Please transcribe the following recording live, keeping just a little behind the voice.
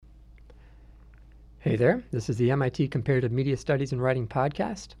Hey there, this is the MIT Comparative Media Studies and Writing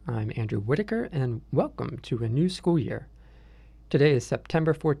Podcast. I'm Andrew Whitaker, and welcome to a new school year. Today is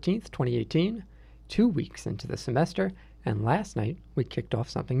September 14th, 2018, 2 weeks into the semester, and last night we kicked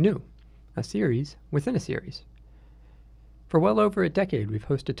off something new, a series within a series. For well over a decade, we've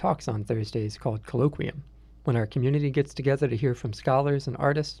hosted talks on Thursdays called Colloquium, when our community gets together to hear from scholars and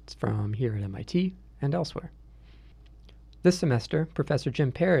artists from here at MIT and elsewhere. This semester, Professor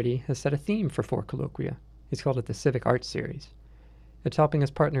Jim Parody has set a theme for 4 colloquia. He's called it the Civic Arts Series. It's helping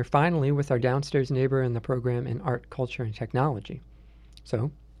us partner finally with our downstairs neighbor in the program in Art, Culture, and Technology. So,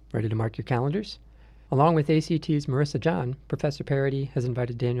 ready to mark your calendars? Along with ACT's Marissa John, Professor Parody has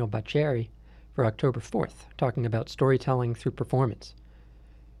invited Daniel Baccieri for October 4th, talking about storytelling through performance.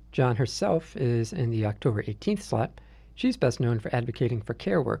 John herself is in the October 18th slot. She's best known for advocating for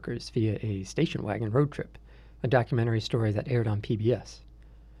care workers via a station wagon road trip, a documentary story that aired on PBS.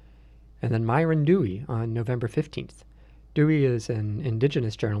 And then Myron Dewey on November 15th. Dewey is an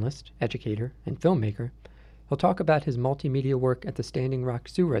indigenous journalist, educator, and filmmaker. He'll talk about his multimedia work at the Standing Rock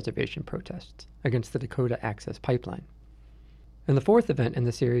Sioux Reservation protests against the Dakota Access Pipeline. And the 4th event in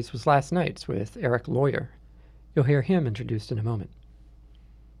the series was last night's with Eric Lawyer. You'll hear him introduced in a moment.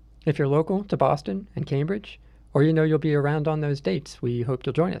 If you're local to Boston and Cambridge, or you know you'll be around on those dates, we hope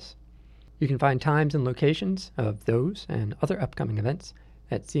you'll join us. You can find times and locations of those and other upcoming events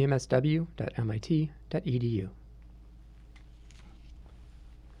at cmsw.mit.edu.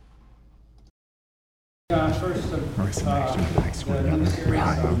 First,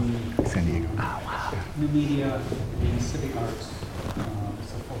 San Diego. New media and civic arts.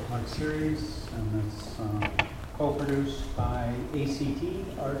 It's a 4-part series, and it's co-produced by ACT,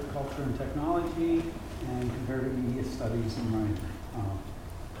 Art, Culture, and Technology, and Comparative Media Studies and Writing.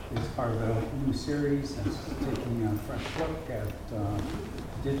 It's part of a new series that's taking a fresh look at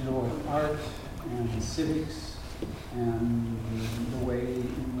digital art and civics and the way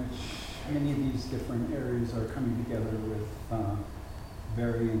in which many of these different areas are coming together with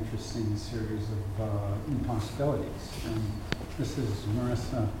very interesting series of impossibilities. And this is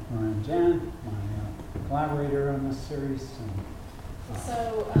Marissa Moran-Jan, my collaborator on this series.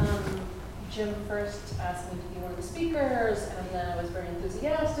 Jim first asked me to be one of the speakers, and then I was very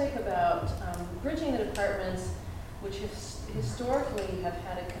enthusiastic about bridging the departments, which historically have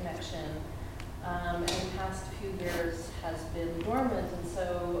had a connection, and in the past few years has been dormant, and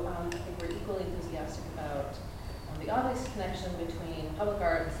so I think we're equally enthusiastic about the obvious connection between public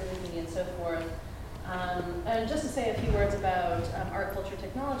art and civic media and so forth. And just to say a few words about Art, Culture,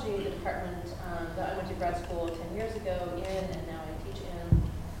 Technology, the department that I went to grad school 10 years ago in, and now I teach in,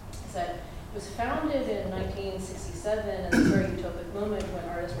 is that it was founded in 1967 at this very utopic moment when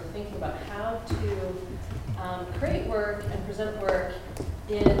artists were thinking about how to create work and present work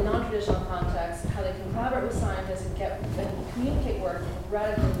in non-traditional contexts, how they can collaborate with scientists and communicate work in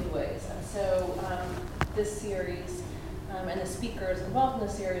radically new ways. And so this series and the speakers involved in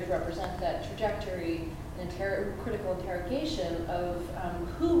the series represent that trajectory and critical interrogation of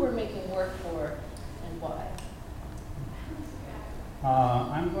who we're making work for and why.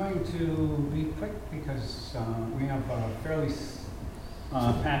 I'm going to be quick because we have a fairly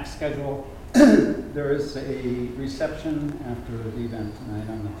packed schedule. There is a reception after the event tonight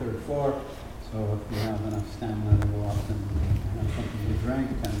on the 3rd floor, so if you have enough stamina to go up and have something to drink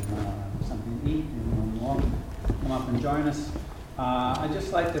and something to eat, you're more than welcome. Come up and join us. I'd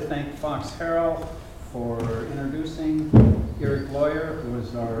just like to thank Fox Harrell for introducing Eric Lawyer, who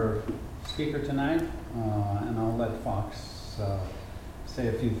is our speaker tonight, and I'll let Fox say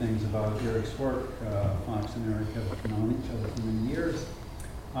a few things about Eric's work. Fox and Eric have known each other for many years.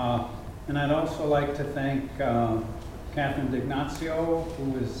 And I'd also like to thank Catherine D'Ignazio,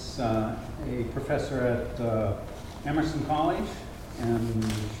 who is a professor at Emerson College, and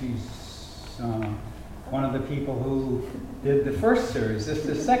she's one of the people who did the first series. This is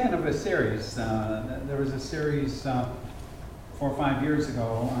the second of a series. There was a series 4 or 5 years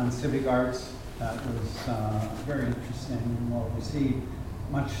ago on civic arts that was very interesting and well received,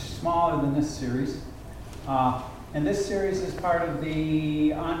 much smaller than this series. And this series is part of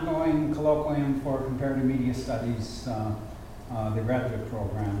the ongoing Colloquium for Comparative Media Studies, the graduate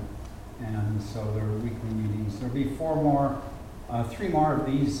program. And so there are weekly meetings. There'll be 3 more of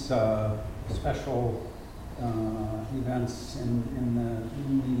these special events in the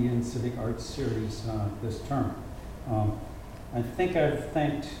Media and Civic Arts series this term. I think I've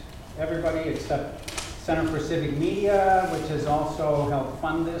thanked everybody except Center for Civic Media, which has also helped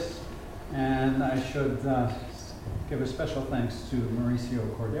fund this. And I should give a special thanks to Mauricio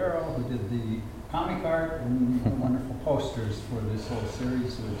Cordero, who did the comic art and the wonderful posters for this whole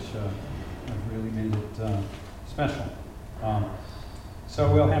series, which have really made it special.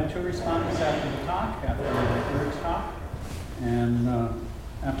 So we'll have 2 respondents after the talk, after Eric's talk, and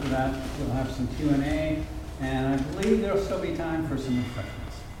after that we'll have some Q&A, and I believe there'll still be time for some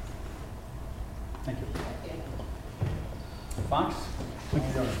refreshments. Thank you. Thank you. Fox?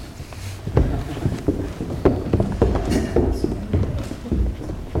 Thank you.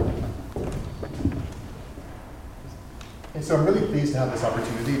 And so I'm really pleased to have this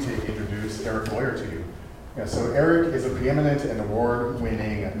opportunity to introduce Eric Lawyer to you. So Eric is a preeminent and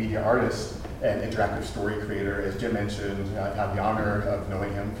award-winning media artist and interactive story creator. As Jim mentioned, I've had the honor of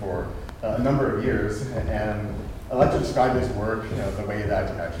knowing him for a number of years, and I like to describe his work the way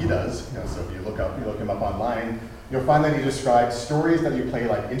that he does. So if you look him up online, you'll find that he describes stories that you play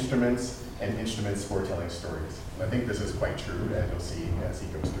like instruments and instruments for telling stories. And I think this is quite true, as you'll see as he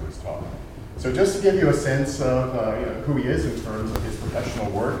goes through his talk. So just to give you a sense of who he is in terms of his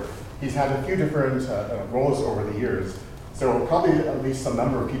professional work, he's had a few different roles over the years. So probably at least some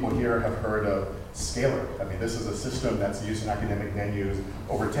number of people here have heard of Scalar. I mean, this is a system that's used in academic venues,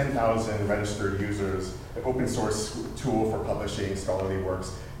 over 10,000 registered users, an open source tool for publishing scholarly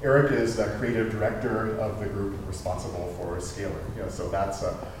works. Eric is the creative director of the group responsible for Scalar. So that's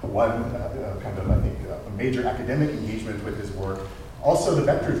one kind of, I think, a major academic engagement with his work. Also, the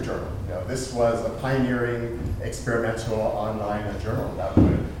Vectors Journal. This was a pioneering experimental online journal that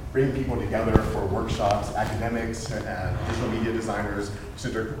would bring people together for workshops, academics, and digital media designers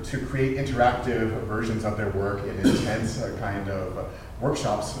to create interactive versions of their work in intense kind of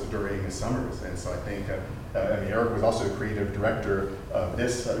workshops during the summers. And so I think Eric was also the creative director of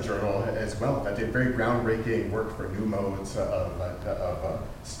this journal as well, that did very groundbreaking work for new modes of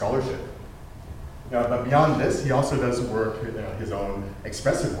scholarship. But beyond this, he also does work, his own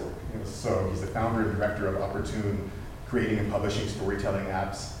expressive work. So he's the founder and director of Opportune, creating and publishing storytelling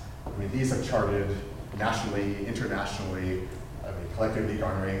apps. I mean, these have charted nationally, internationally, collectively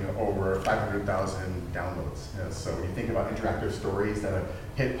garnering over 500,000 downloads. So when you think about interactive stories that have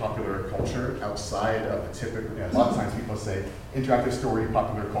hit popular culture outside of the typical, a lot of times people say interactive story,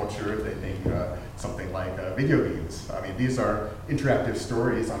 popular culture, they think something like video games. I mean, these are interactive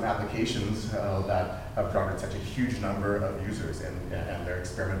stories on applications that have garnered such a huge number of users and their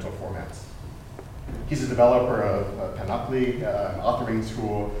experimental formats. He's a developer of Panoply, an authoring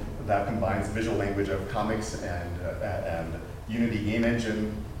tool that combines visual language of comics and Unity game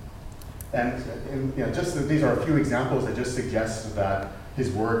engine. And these are a few examples that just suggest that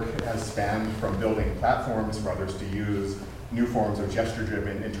his work has spanned from building platforms for others to use, new forms of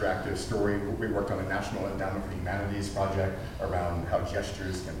gesture-driven interactive story. We worked on a National Endowment for Humanities project around how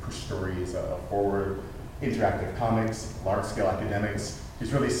gestures can push stories forward, interactive comics, large-scale academics.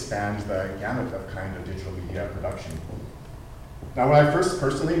 He's really spanned the gamut of kind of digital media production. Now, when I first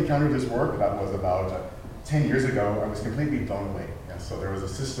personally encountered his work, that was about 10 years ago, I was completely blown away. And so there was a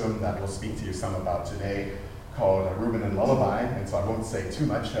system that we'll speak to you some about today called Rubin and Lullaby, and so I won't say too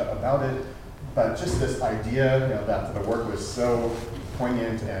much about it, but just this idea that the work was so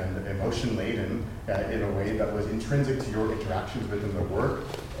poignant and emotion-laden in a way that was intrinsic to your interactions within the work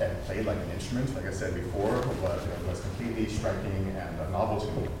and played like an instrument, like I said before, was completely striking and novel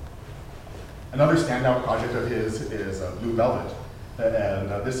to me. Another standout project of his is Blue Velvet. And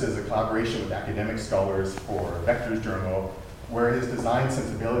this is a collaboration with academic scholars for Vectors Journal, where his design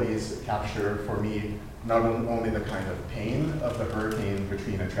sensibilities capture, for me, not only the kind of pain of the Hurricane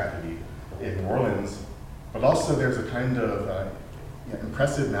Katrina tragedy in New Orleans, but also there's a kind of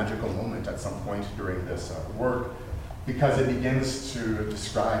impressive magical moment at some point during this work, because it begins to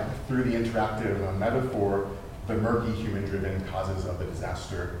describe, through the interactive metaphor, the murky human-driven causes of the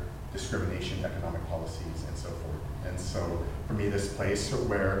disaster, discrimination, economic policies, and so forth. And so, for me, this place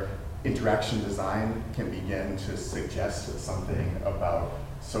where interaction design can begin to suggest something about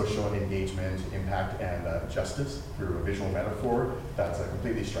social engagement, impact, and justice through a visual metaphor, that's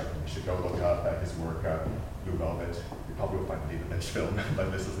completely striking. You should go look up his work, Blue Velvet. You probably will find a David Lynch film,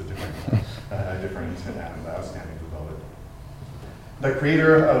 but this is a different and outstanding Blue Velvet. The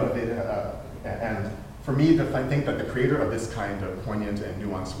creator of the, and for me, I think that the creator of this kind of poignant and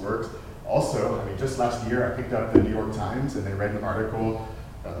nuanced works also, I mean, just last year I picked up the New York Times and they read an article,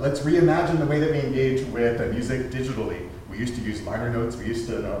 let's reimagine the way that we engage with music digitally. We used to use liner notes. We used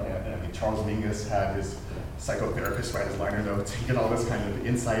to, I mean, Charles Mingus had his psychotherapist write his liner notes and get all this kind of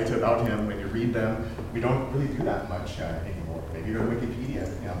insight about him when you read them. We don't really do that much anymore. Maybe you go to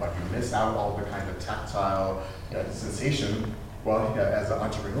Wikipedia, but you miss out all the kind of tactile sensation. Well, yeah, as an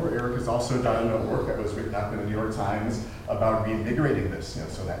entrepreneur, Eric has also done work that was written up in the New York Times about reinvigorating this,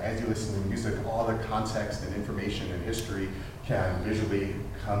 so that as you listen to music, all the context and information and history can visually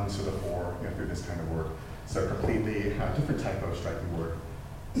come to the fore through this kind of work. So completely different type of striking work.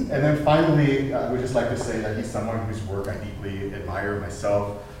 And then finally, I would just like to say that he's someone whose work I deeply admire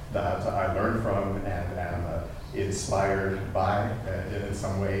myself, that I learn from and am inspired by in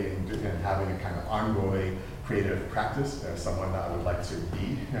some way in having a kind of ongoing creative practice, someone that I would like to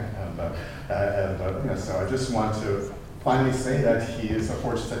be. So I just want to finally say that he has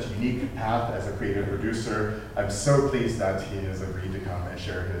forged such a unique path as a creative producer. I'm so pleased that he has agreed to come and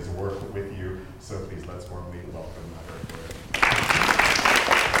share his work with you. So please let's warmly welcome Eric Loyer.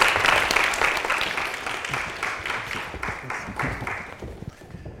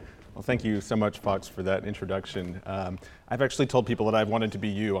 Well, thank you so much, Fox, for that introduction. I've actually told people that I've wanted to be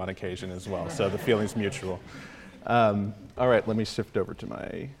you on occasion as well, so the feeling's mutual. All right, let me shift over to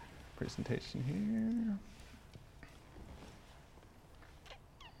my presentation here.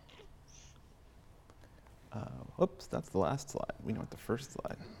 Oops, that's the last slide. We know what the first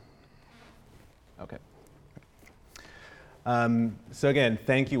slide. Okay. So again,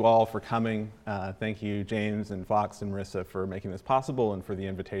 thank you all for coming. Thank you, James and Fox and Marissa, for making this possible and for the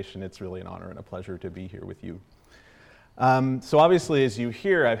invitation. It's really an honor and a pleasure to be here with you. So obviously, as you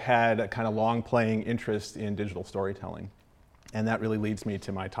hear, I've had a kind of long-playing interest in digital storytelling. And that really leads me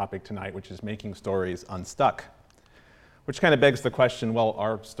to my topic tonight, which is making stories unstuck. Which kind of begs the question, well,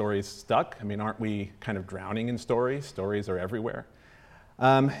 are stories stuck? I mean, aren't we kind of drowning in stories? Stories are everywhere.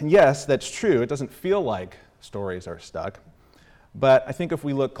 Yes, that's true. It doesn't feel like stories are stuck. But I think if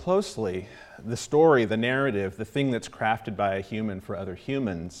we look closely, the story, the narrative, the thing that's crafted by a human for other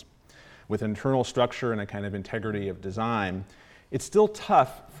humans, with internal structure and a kind of integrity of design, it's still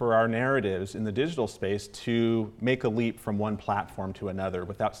tough for our narratives in the digital space to make a leap from one platform to another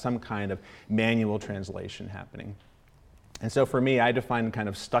without some kind of manual translation happening. And so for me, I define kind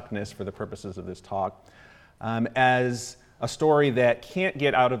of stuckness for the purposes of this talk as a story that can't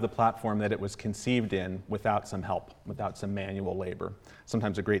get out of the platform that it was conceived in without some help, without some manual labor,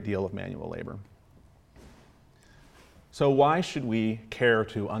 sometimes a great deal of manual labor. So why should we care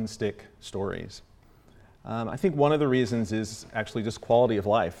to unstick stories? I think one of the reasons is actually just quality of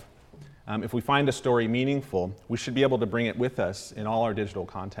life. If we find a story meaningful, we should be able to bring it with us in all our digital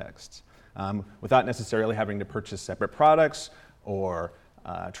contexts without necessarily having to purchase separate products or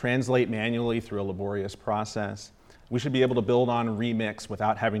translate manually through a laborious process. We should be able to build on remix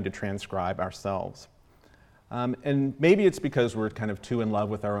without having to transcribe ourselves. And maybe it's because we're kind of too in love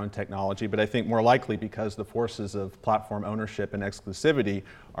with our own technology, but I think more likely because the forces of platform ownership and exclusivity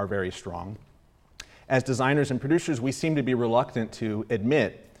are very strong. As designers and producers, we seem to be reluctant to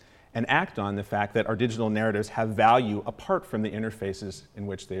admit and act on the fact that our digital narratives have value apart from the interfaces in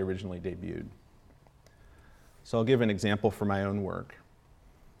which they originally debuted. So I'll give an example for my own work.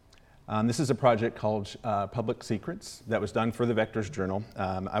 This is a project called Public Secrets that was done for the Vectors Journal.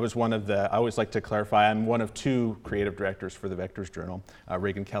 I always like to clarify, I'm one of two creative directors for the Vectors Journal.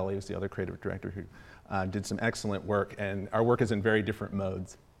 Reagan Kelly is the other creative director who did some excellent work, and our work is in very different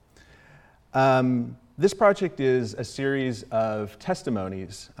modes. This project is a series of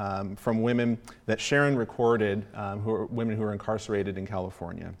testimonies from women that Sharon recorded, women who are incarcerated in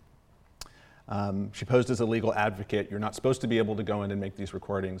California. She posed as a legal advocate. You're not supposed to be able to go in and make these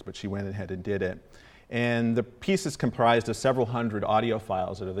recordings, but she went ahead and did it. And the piece is comprised of several hundred audio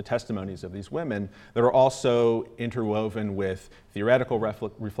files that are the testimonies of these women that are also interwoven with theoretical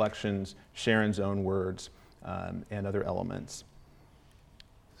reflections, Sharon's own words, and other elements.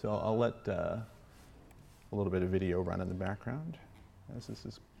 So I'll let a little bit of video run in the background as this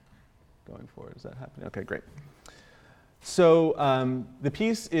is going forward. Is that happening? Okay, great. So the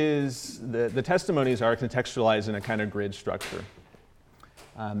piece is, the testimonies are contextualized in a kind of grid structure.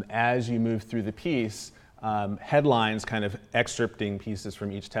 As you move through the piece, headlines kind of excerpting pieces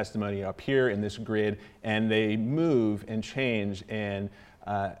from each testimony appear in this grid, and they move and change and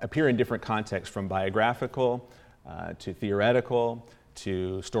appear in different contexts, from biographical to theoretical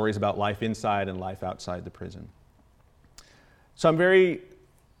to stories about life inside and life outside the prison. So I'm very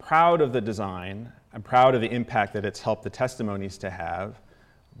proud of the design. I'm proud of the impact that it's helped the testimonies to have,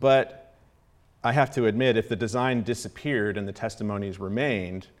 but I have to admit, if the design disappeared and the testimonies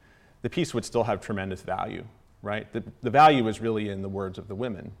remained, the piece would still have tremendous value, right? The value is really in the words of the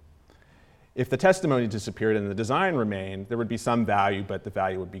women. If the testimony disappeared and the design remained, there would be some value, but the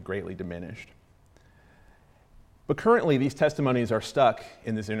value would be greatly diminished. But currently, these testimonies are stuck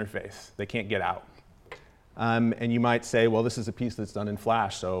in this interface. They can't get out. And you might say, well, this is a piece that's done in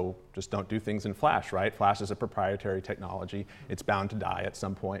Flash, so just don't do things in Flash, right? Flash is a proprietary technology. It's bound to die at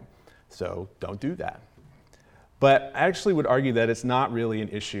some point, so don't do that. But I actually would argue that it's not really an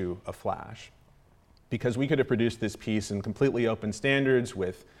issue of Flash, because we could have produced this piece in completely open standards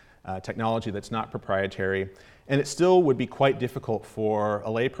with technology that's not proprietary, and it still would be quite difficult for a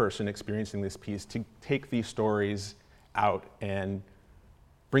layperson experiencing this piece to take these stories out and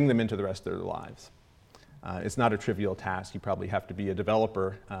bring them into the rest of their lives. It's not a trivial task. You probably have to be a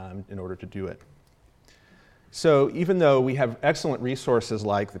developer in order to do it. So even though we have excellent resources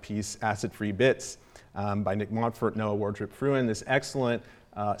like the piece Acid-Free Bits by Nick Montfort, Noah Wardrip-Fruin, this excellent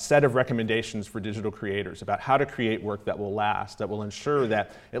set of recommendations for digital creators about how to create work that will last, that will ensure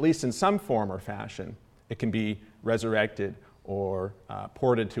that, at least in some form or fashion, it can be resurrected or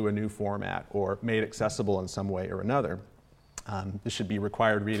ported to a new format or made accessible in some way or another. This should be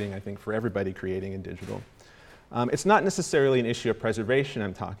required reading, I think, for everybody creating in digital. It's not necessarily an issue of preservation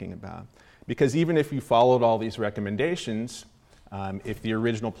I'm talking about, because even if you followed all these recommendations, if the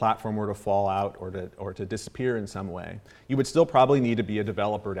original platform were to fall out or to disappear in some way, you would still probably need to be a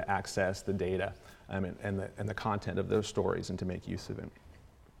developer to access the data and the content of those stories and to make use of it.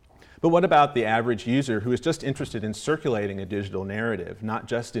 But what about the average user who is just interested in circulating a digital narrative, not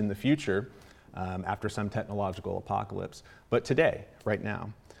just in the future, after some technological apocalypse, but today, right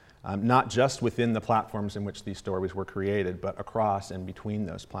now? Not just within the platforms in which these stories were created, but across and between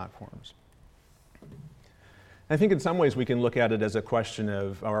those platforms. I think in some ways we can look at it as a question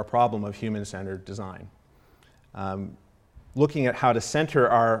of, or a problem of human-centered design. Looking at how to center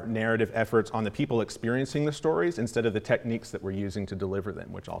our narrative efforts on the people experiencing the stories instead of the techniques that we're using to deliver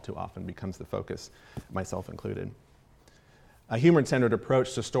them, which all too often becomes the focus, myself included. A human-centered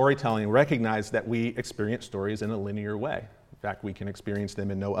approach to storytelling recognizes that we experience stories in a linear way. In fact, we can experience them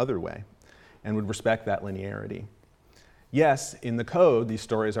in no other way, and would respect that linearity. Yes, in the code, these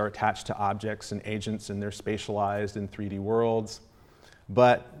stories are attached to objects and agents, and they're spatialized in 3D worlds,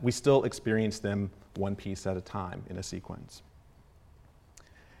 but we still experience them one piece at a time in a sequence.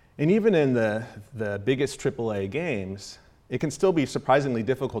 And even in the biggest AAA games, it can still be surprisingly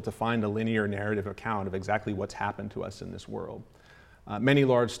difficult to find a linear narrative account of exactly what's happened to us in this world. Many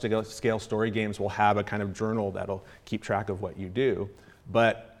large-scale story games will have a kind of journal that'll keep track of what you do,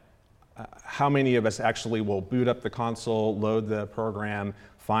 but how many of us actually will boot up the console, load the program,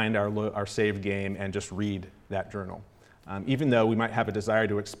 find our saved game, and just read that journal? Even though we might have a desire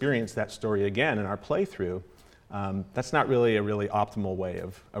to experience that story again in our playthrough, that's not really a really optimal way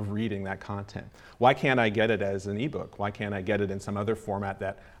of reading that content. Why can't I get it as an ebook? Why can't I get it in some other format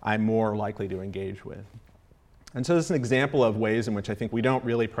that I'm more likely to engage with? And so this is an example of ways in which I think we don't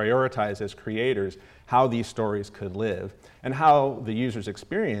really prioritize as creators how these stories could live and how the user's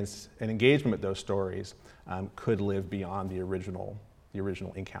experience and engagement with those stories could live beyond the original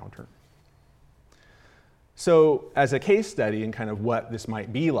encounter. So as a case study in kind of what this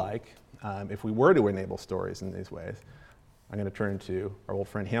might be like if we were to enable stories in these ways, I'm going to turn to our old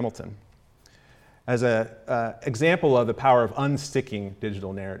friend Hamilton. As an example of the power of unsticking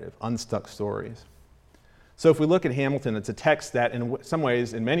digital narrative, unstuck stories. So if we look at Hamilton, it's a text that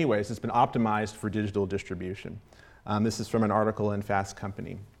in many ways, has been optimized for digital distribution. This is from an article in Fast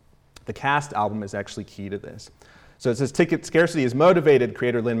Company. The Cast album is actually key to this. So it says, ticket scarcity has motivated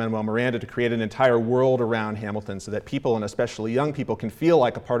creator Lin-Manuel Miranda to create an entire world around Hamilton so that people, and especially young people, can feel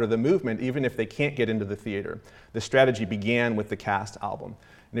like a part of the movement even if they can't get into the theater. The strategy began with the Cast album.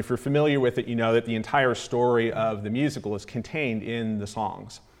 And if you're familiar with it, you know that the entire story of the musical is contained in the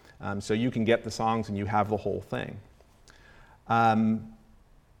songs. So you can get the songs and you have the whole thing.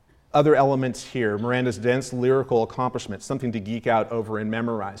 Other elements here, Miranda's dense lyrical accomplishment, something to geek out over and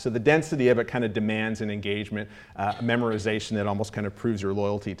memorize. So the density of it kind of demands an engagement, memorization that almost kind of proves your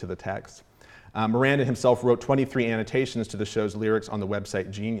loyalty to the text. Miranda himself wrote 23 annotations to the show's lyrics on the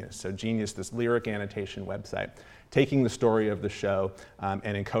website Genius. So Genius, this lyric annotation website, taking the story of the show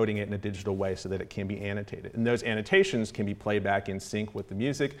and encoding it in a digital way so that it can be annotated. And those annotations can be played back in sync with the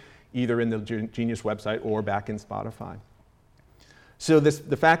music, either in the Genius website or back in Spotify. So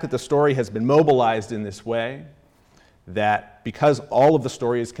the fact that the story has been mobilized in this way, that because all of the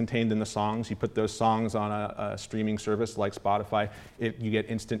story is contained in the songs, you put those songs on a streaming service like Spotify, you get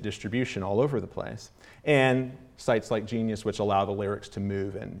instant distribution all over the place. And sites like Genius, which allow the lyrics to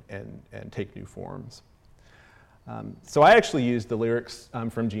move and take new forms. So I actually used the lyrics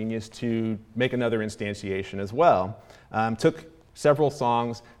from Genius to make another instantiation as well. Took several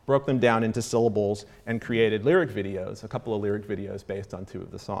songs, broke them down into syllables, and created lyric videos, a couple of lyric videos based on 2 of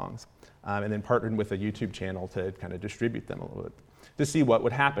the songs. And then partnered with a YouTube channel to kind of distribute them a little bit. to see what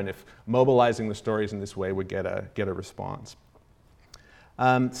would happen if mobilizing the stories in this way would get a response.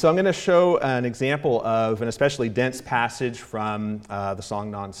 So I'm going to show an example of an especially dense passage from the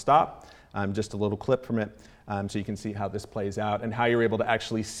song Nonstop, just a little clip from it, so you can see how this plays out and how you're able to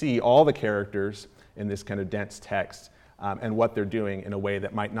actually see all the characters in this kind of dense text and what they're doing in a way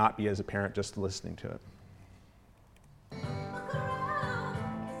that might not be as apparent just listening to it.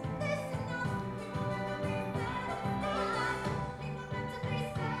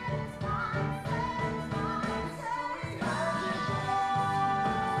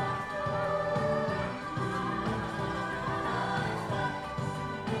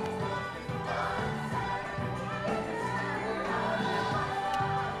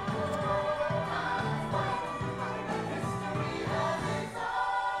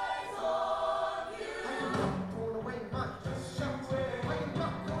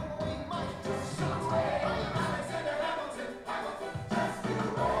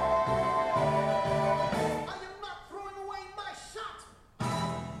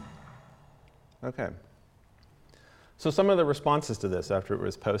 Okay. So some of the responses to this after it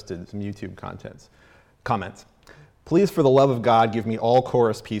was posted, some YouTube comments. Please, for the love of God, give me all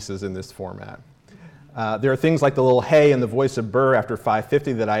chorus pieces in this format. There are things like the little hey and the voice of Burr after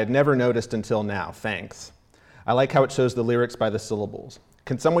 550 that I had never noticed until now. Thanks. I like how it shows the lyrics by the syllables.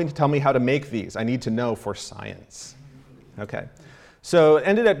 Can someone tell me how to make these? I need to know for science. Okay. So it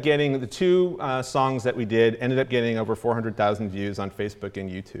ended up getting, the two songs that we did ended up getting over 400,000 views on Facebook and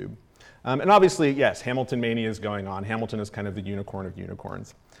YouTube. And obviously, yes, Hamilton mania is going on. Hamilton is kind of the unicorn of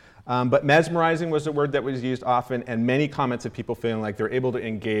unicorns. But mesmerizing was a word that was used often, and many comments of people feeling like they're able to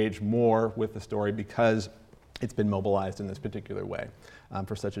engage more with the story because it's been mobilized in this particular way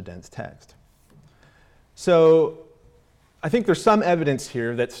for such a dense text. So I think there's some evidence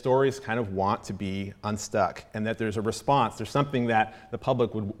here that stories kind of want to be unstuck and that there's a response. There's something that the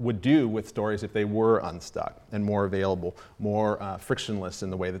public would do with stories if they were unstuck and more available, more frictionless in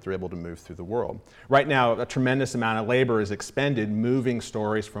the way that they're able to move through the world. Right now, a tremendous amount of labor is expended moving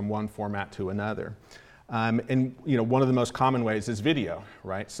stories from one format to another. And one of the most common ways is video,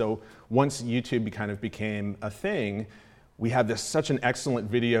 right? So once YouTube kind of became a thing, we have such an excellent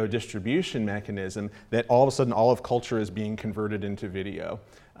video distribution mechanism that all of a sudden all of culture is being converted into video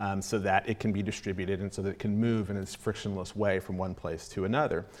so that it can be distributed and so that it can move in a frictionless way from one place to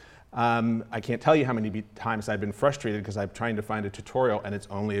another. I can't tell you how many times I've been frustrated because I'm trying to find a tutorial and it's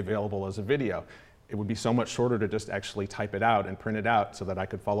only available as a video. It would be so much shorter to just actually type it out and print it out so that I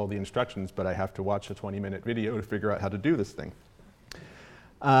could follow the instructions, but I have to watch a 20-minute video to figure out how to do this thing.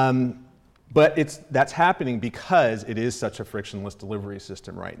 But that's happening because it is such a frictionless delivery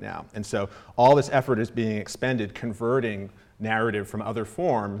system right now. And so all this effort is being expended converting narrative from other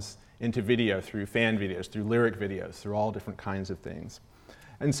forms into video through fan videos, through lyric videos, through all different kinds of things.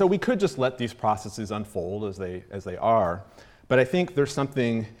 And so we could just let these processes unfold as they are. But I think there's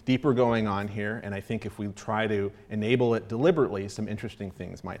something deeper going on here. And I think if we try to enable it deliberately, some interesting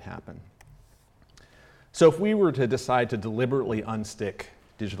things might happen. So if we were to decide to deliberately unstick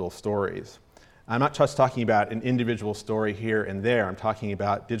digital stories. I'm not just talking about an individual story here and there. I'm talking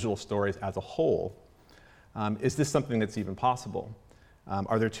about digital stories as a whole. Is this something that's even possible?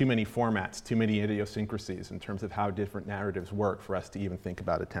 Are there too many formats, too many idiosyncrasies in terms of how different narratives work for us to even think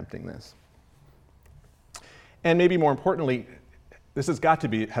about attempting this? And maybe more importantly, this has got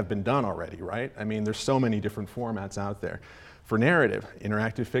to have been done already, right? I mean, there's so many different formats out there for narrative,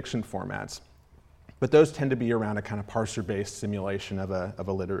 interactive fiction formats. But those tend to be around a kind of parser-based simulation of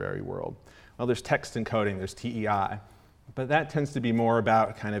a literary world. Well, there's text encoding, there's TEI, but that tends to be more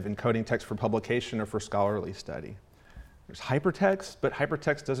about kind of encoding text for publication or for scholarly study. There's hypertext, but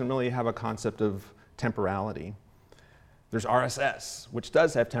hypertext doesn't really have a concept of temporality. There's RSS, which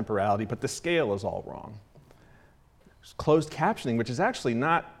does have temporality, but the scale is all wrong. There's closed captioning, which is actually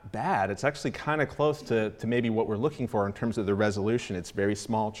not bad. It's actually kind of close to maybe what we're looking for in terms of the resolution. It's very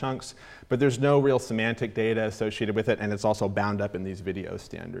small chunks, but there's no real semantic data associated with it, and it's also bound up in these video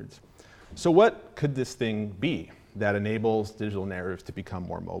standards. So what could this thing be that enables digital narratives to become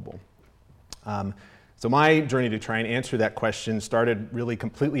more mobile? So my journey to try and answer that question started really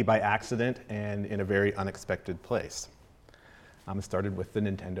completely by accident and in a very unexpected place. It started with the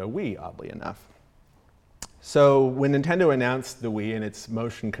Nintendo Wii, oddly enough. So when Nintendo announced the Wii and its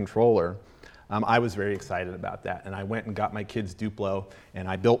motion controller, I was very excited about that. And I went and got my kid's Duplo, and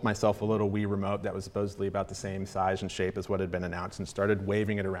I built myself a little Wii remote that was supposedly about the same size and shape as what had been announced and started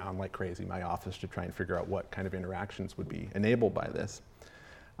waving it around like crazy in my office to try and figure out what kind of interactions would be enabled by this.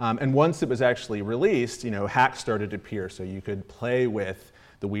 And once it was actually released, hacks started to appear. So you could play with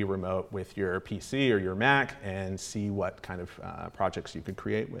the Wii Remote with your PC or your Mac and see what kind of projects you could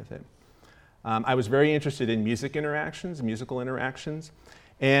create with it. I was very interested in musical interactions,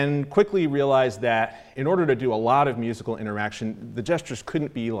 and quickly realized that in order to do a lot of musical interaction, the gestures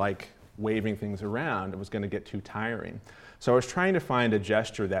couldn't be like waving things around. It was going to get too tiring. So I was trying to find a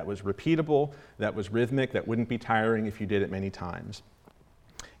gesture that was repeatable, that was rhythmic, that wouldn't be tiring if you did it many times.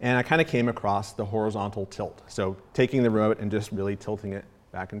 And I kind of came across the horizontal tilt. So taking the remote and just really tilting it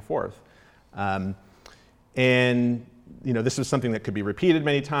back and forth. And this was something that could be repeated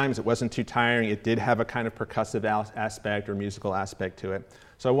many times. It wasn't too tiring. It did have a kind of percussive aspect or musical aspect to it.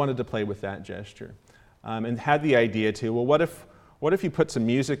 So I wanted to play with that gesture. And had the idea too, well, what if you put some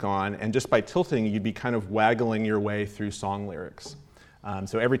music on and just by tilting, you'd be kind of waggling your way through song lyrics.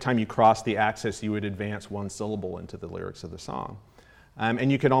 So every time you crossed the axis, you would advance one syllable into the lyrics of the song.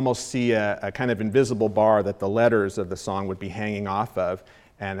 And you could almost see a kind of invisible bar that the letters of the song would be hanging off of,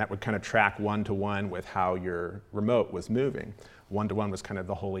 and that would kind of track one-to-one with how your remote was moving. One-to-one was kind of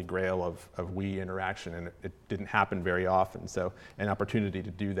the holy grail of Wii interaction, and it didn't happen very often, so an opportunity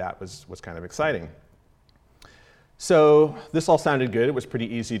to do that was kind of exciting. So this all sounded good. It was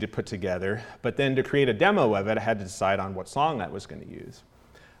pretty easy to put together, but then to create a demo of it, I had to decide on what song I was going to use.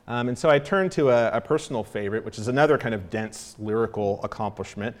 And so I turned to a personal favorite, which is another kind of dense lyrical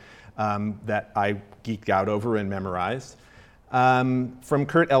accomplishment that I geeked out over and memorized. From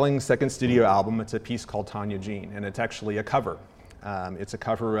Kurt Elling's second studio album, it's a piece called Tanya Jean, and it's actually a cover. It's a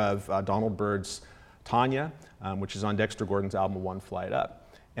cover of Donald Byrd's Tanya, which is on Dexter Gordon's album One Flight Up.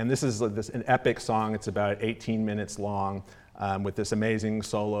 And this is an epic song. It's about 18 minutes long with this amazing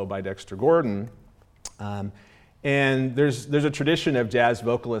solo by Dexter Gordon. And there's a tradition of jazz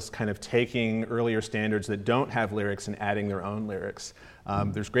vocalists kind of taking earlier standards that don't have lyrics and adding their own lyrics.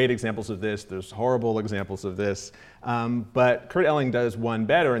 There's great examples of this, there's horrible examples of this, but Kurt Elling does one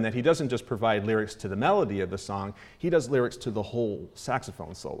better in that he doesn't just provide lyrics to the melody of the song, he does lyrics to the whole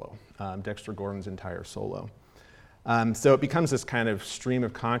saxophone solo, Dexter Gordon's entire solo. So it becomes this kind of stream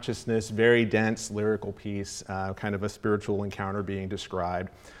of consciousness, very dense lyrical piece, kind of a spiritual encounter being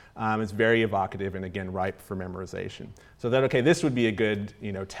described. It's very evocative and again ripe for memorization. So that this would be a good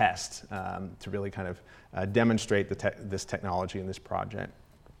test to really kind of demonstrate this technology in this project.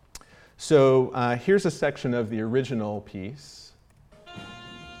 So here's a section of the original piece.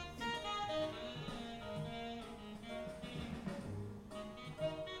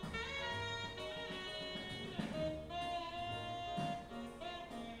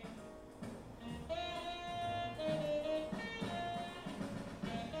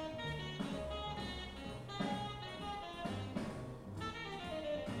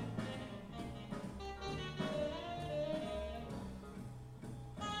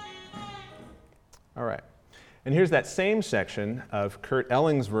 All right, and here's that same section of Kurt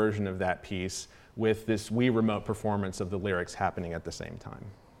Elling's version of that piece with this Wii Remote performance of the lyrics happening at the same time.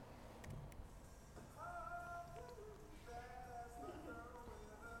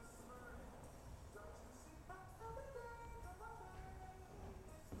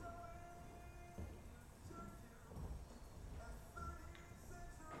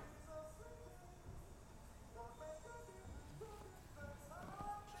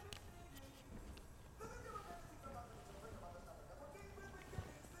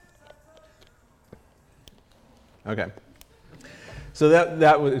 Okay, so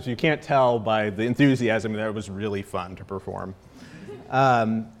that was, you can't tell by the enthusiasm, that was really fun to perform.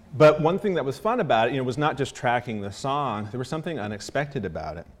 But one thing that was fun about it, was not just tracking the song, there was something unexpected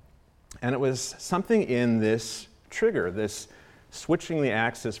about it. And it was something in this trigger, this switching the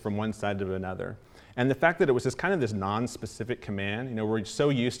axis from one side to another. And the fact that it was this kind of this non-specific command, we're so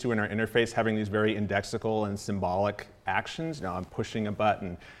used to in our interface having these very indexical and symbolic actions. I'm pushing a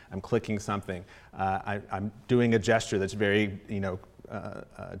button, I'm clicking something, I'm doing a gesture that's very,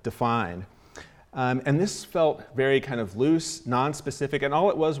 defined. And this felt very kind of loose, non-specific, and all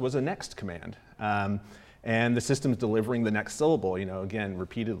it was a next command. And the system's delivering the next syllable, again,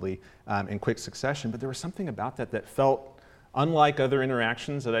 repeatedly in quick succession. But there was something about that felt unlike other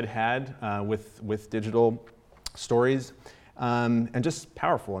interactions that I'd had with digital stories, and just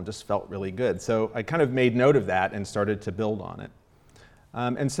powerful and just felt really good. So I kind of made note of that and started to build on it.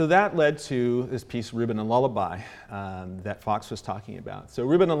 And so that led to this piece, Reuben and Lullaby, that Fox was talking about. So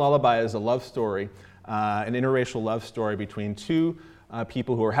Reuben and Lullaby is a love story, an interracial love story between two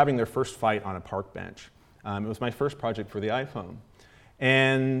people who are having their first fight on a park bench. It was my first project for the iPhone.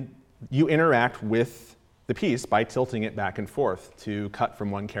 And you interact with the piece by tilting it back and forth to cut from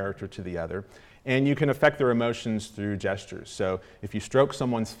one character to the other. And you can affect their emotions through gestures. So if you stroke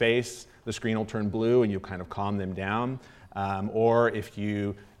someone's face, the screen will turn blue and you kind of calm them down. or if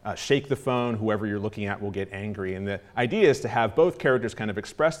you shake the phone, whoever you're looking at will get angry. And the idea is to have both characters kind of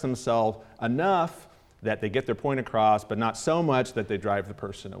express themselves enough that they get their point across, but not so much that they drive the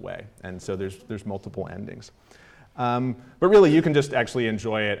person away. And so there's multiple endings. But really, you can just actually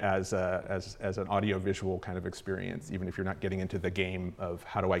enjoy it as an audio-visual kind of experience, even if you're not getting into the game of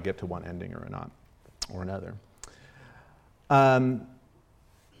how do I get to one ending or another.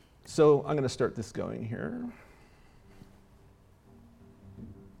 So I'm going to start this going here.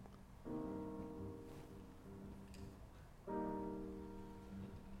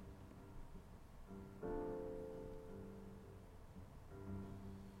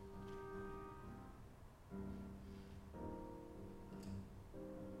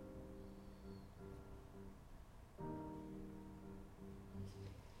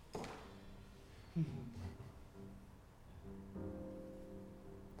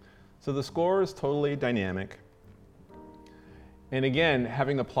 So the score is totally dynamic. And again,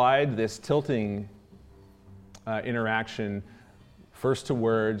 having applied this tilting interaction first to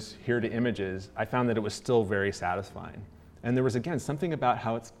words, here to images, I found that it was still very satisfying. And there was, again, something about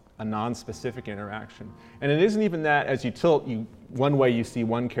how it's a non-specific interaction. And it isn't even that as you tilt, one way you see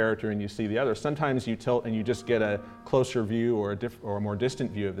one character and you see the other. Sometimes you tilt and you just get a closer view or a more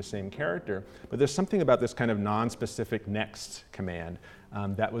distant view of the same character. But there's something about this kind of non-specific next command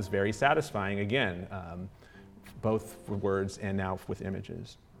that was very satisfying, again, both for words and now with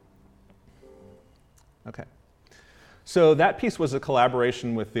images. Okay. So that piece was a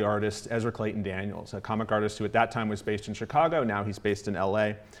collaboration with the artist Ezra Clayton Daniels, a comic artist who at that time was based in Chicago. Now he's based in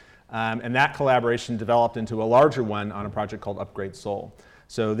LA. And that collaboration developed into a larger one on a project called Upgrade Soul.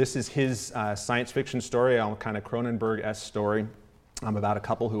 So this is his science fiction story, a kind of Cronenberg-esque story about a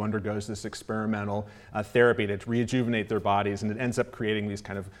couple who undergoes this experimental therapy to rejuvenate their bodies, and it ends up creating these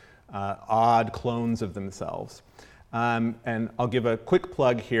kind of odd clones of themselves. And I'll give a quick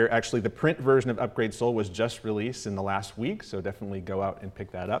plug here. Actually, the print version of Upgrade Soul was just released in the last week, so definitely go out and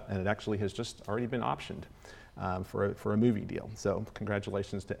pick that up. And it actually has just already been optioned for a movie deal. So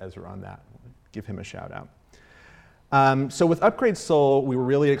congratulations to Ezra on that. Give him a shout out. So with Upgrade Soul, we were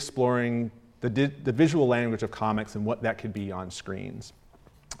really exploring the visual language of comics and what that could be on screens.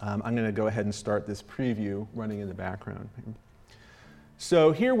 I'm going to go ahead and start this preview running in the background.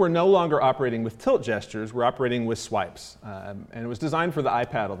 So here we're no longer operating with tilt gestures, we're operating with swipes. And it was designed for the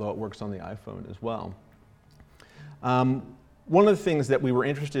iPad, although it works on the iPhone as well. One of the things that we were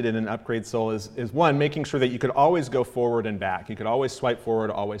interested in Upgrade Soul is one, making sure that you could always go forward and back. You could always swipe forward,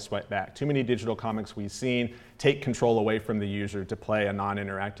 always swipe back. Too many digital comics we've seen take control away from the user to play a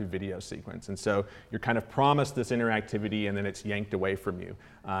non-interactive video sequence. And so you're kind of promised this interactivity and then it's yanked away from you.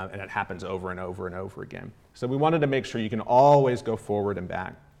 And it happens over and over and over again. So we wanted to make sure you can always go forward and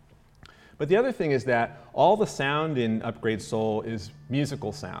back. But the other thing is that all the sound in Upgrade Soul is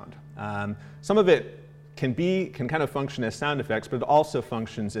musical sound. Some of it can kind of function as sound effects, but it also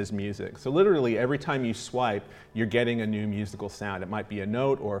functions as music. So literally every time you swipe, you're getting a new musical sound. It might be a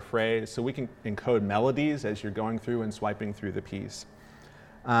note or a phrase, so we can encode melodies as you're going through and swiping through the piece.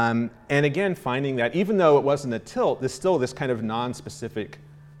 And again, finding that even though it wasn't a tilt, there's still this kind of non-specific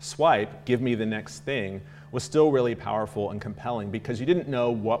swipe, give me the next thing, was still really powerful and compelling because you didn't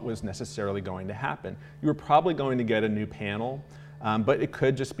know what was necessarily going to happen. You were probably going to get a new panel, but it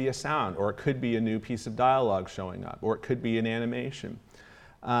could just be a sound, or it could be a new piece of dialogue showing up, or it could be an animation.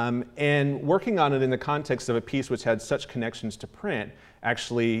 And working on it in the context of a piece which had such connections to print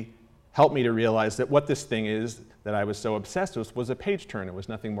actually helped me to realize that what this thing is that I was so obsessed with was a page turn. It was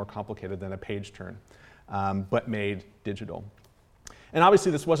nothing more complicated than a page turn, but made digital. And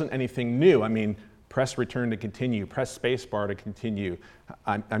obviously this wasn't anything new. I mean, press return to continue, press spacebar to continue.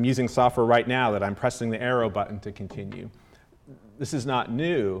 I'm using software right now that I'm pressing the arrow button to continue. This is not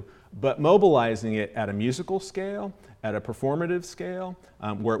new, but mobilizing it at a musical scale, at a performative scale,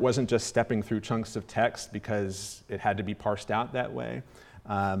 where it wasn't just stepping through chunks of text because it had to be parsed out that way,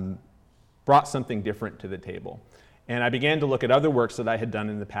 brought something different to the table. And I began to look at other works that I had done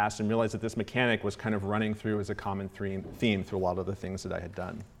in the past and realized that this mechanic was kind of running through as a common theme through a lot of the things that I had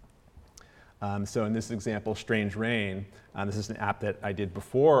done. So in this example, Strange Rain, this is an app that I did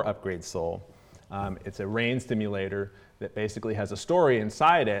before Upgrade Soul. It's a rain simulator that basically has a story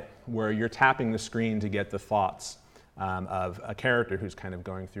inside it where you're tapping the screen to get the thoughts of a character who's kind of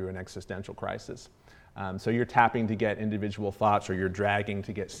going through an existential crisis. So you're tapping to get individual thoughts, or you're dragging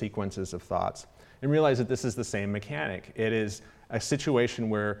to get sequences of thoughts. And realize that this is the same mechanic. It is a situation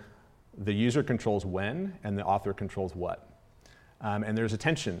where the user controls when and the author controls what. And there's a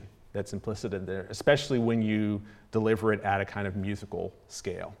tension that's implicit in there, especially when you deliver it at a kind of musical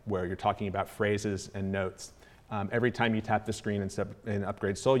scale, where you're talking about phrases and notes. every time you tap the screen in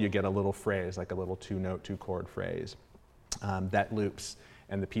Upgrade Soul, you get a little phrase, like a little 2-note, 2-chord phrase that loops,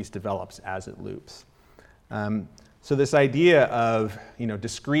 and the piece develops as it loops. So this idea of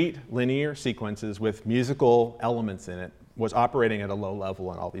discrete linear sequences with musical elements in it was operating at a low level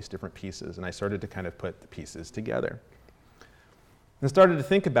on all these different pieces, and I started to kind of put the pieces together. And started to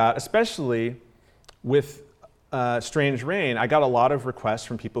think about, especially with Strange Rain, I got a lot of requests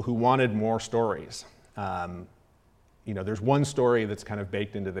from people who wanted more stories. There's one story that's kind of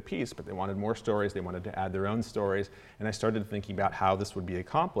baked into the piece, but they wanted more stories, they wanted to add their own stories, and I started thinking about how this would be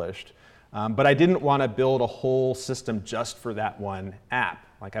accomplished. But I didn't want to build a whole system just for that one app.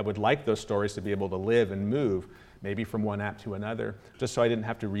 Like, I would like those stories to be able to live and move, maybe from one app to another, just so I didn't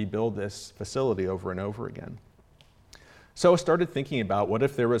have to rebuild this facility over and over again. So I started thinking about, what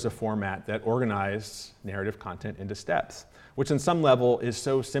if there was a format that organized narrative content into steps, which in some level is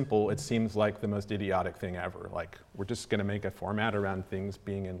so simple, it seems like the most idiotic thing ever. Like, we're just going to make a format around things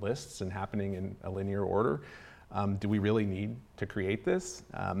being in lists and happening in a linear order. Do we really need to create this?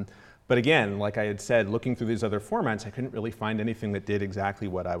 But again, like I had said, looking through these other formats, I couldn't really find anything that did exactly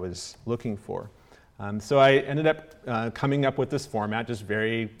what I was looking for. So I ended up coming up with this format, just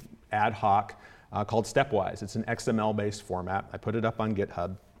very ad hoc, called Stepwise. It's an XML-based format. I put it up on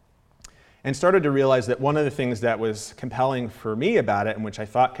GitHub and started to realize that one of the things that was compelling for me about it, and which I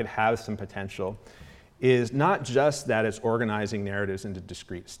thought could have some potential, is not just that it's organizing narratives into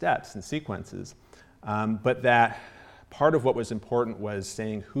discrete steps and sequences, but that part of what was important was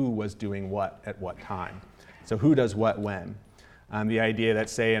saying who was doing what at what time. So who does what when? The idea that,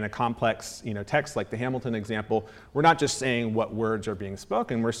 say, in a complex text like the Hamilton example, we're not just saying what words are being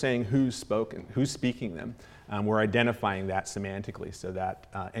spoken, we're saying who's spoken, who's speaking them. We're identifying that semantically so that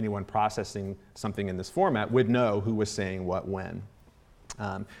anyone processing something in this format would know who was saying what when.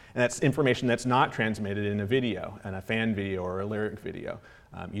 And that's information that's not transmitted in a video, in a fan video or a lyric video.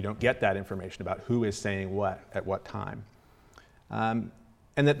 You don't get that information about who is saying what at what time.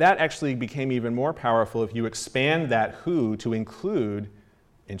 And that actually became even more powerful if you expand that who to include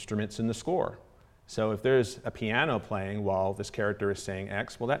instruments in the score. So if there's a piano playing while this character is saying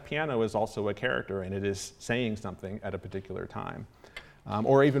X, well, that piano is also a character and it is saying something at a particular time.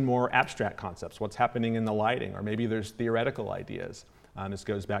 Or even more abstract concepts, what's happening in the lighting, or maybe there's theoretical ideas. This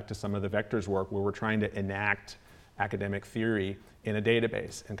goes back to some of the vectors work where we're trying to enact academic theory in a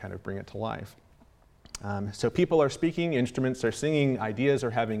database and kind of bring it to life. So people are speaking, instruments are singing, ideas are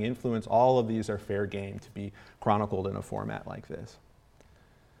having influence. All of these are fair game to be chronicled in a format like this.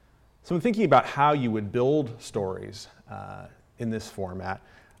 So in thinking about how you would build stories in this format,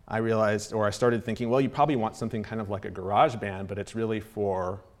 I started thinking, well, you probably want something kind of like a GarageBand, but it's really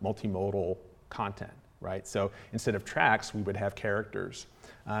for multimodal content, right? So instead of tracks, we would have characters.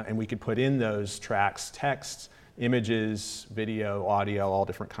 And we could put in those tracks text, images, video, audio, all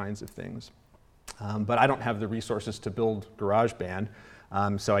different kinds of things. But I don't have the resources to build GarageBand,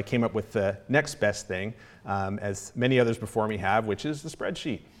 so I came up with the next best thing, as many others before me have, which is the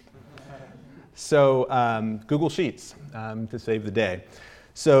spreadsheet. So Google Sheets, to save the day.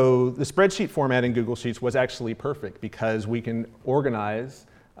 So the spreadsheet format in Google Sheets was actually perfect because we can organize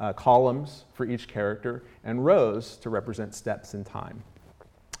columns for each character and rows to represent steps in time.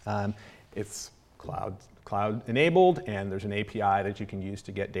 It's cloud enabled, and there's an API that you can use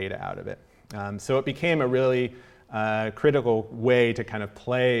to get data out of it. So it became a really critical way to kind of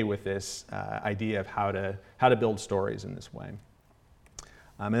play with this idea of how to build stories in this way.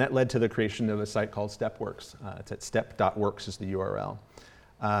 And that led to the creation of a site called StepWorks. It's at step.works is the URL.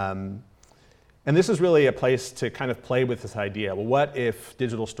 And this is really a place to kind of play with this idea. Well, what if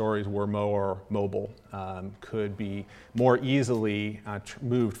digital stories were more mobile, could be more easily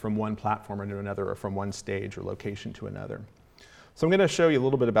moved from one platform to another, or from one stage or location to another? So I'm going to show you a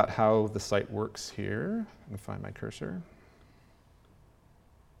little bit about how the site works here. Let me find my cursor.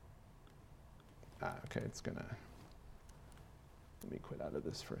 Okay, it's going to, let me quit out of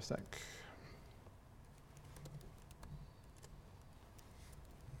this for a sec.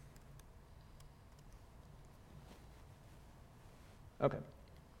 Okay.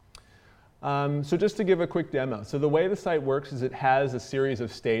 So just to give a quick demo. So the way the site works is it has a series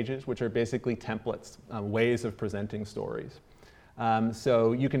of stages, which are basically templates, ways of presenting stories.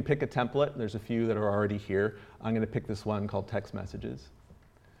 So you can pick a template. There's a few that are already here. I'm going to pick this one called text messages.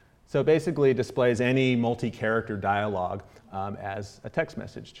 So basically it displays any multi-character dialogue as a text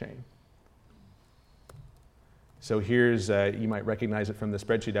message chain. So here's, you might recognize it from the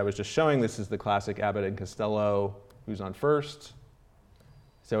spreadsheet I was just showing. This is the classic Abbott and Costello, who's on first.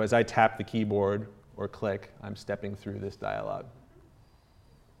 So as I tap the keyboard or click, I'm stepping through this dialogue.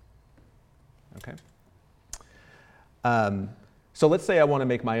 Okay. So let's say I want to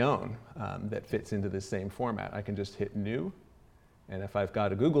make my own that fits into this same format. I can just hit New, and if I've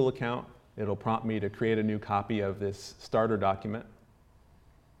got a Google account, it'll prompt me to create a new copy of this starter document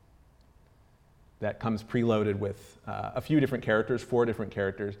that comes preloaded with a few different characters, 4 different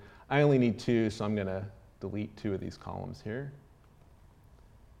characters. I only need 2, so I'm going to delete 2 of these columns here.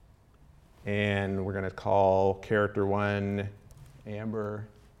 And we're going to call character 1 Amber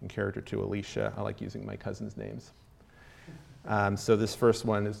and character 2 Alicia. I like using my cousin's names. So this first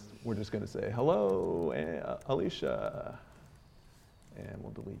one is, we're just going to say, hello, Alicia. And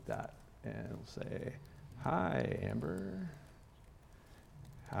we'll delete that. And we'll say, hi, Amber.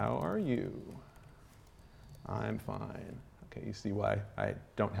 How are you? I'm fine. Okay, you see why I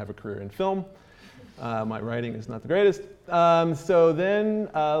don't have a career in film. My writing is not the greatest. So then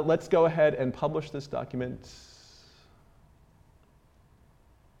let's go ahead and publish this document.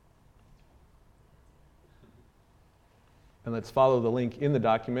 And let's follow the link in the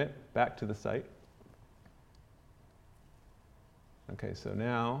document back to the site. Okay, so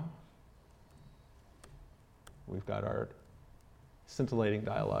now we've got our scintillating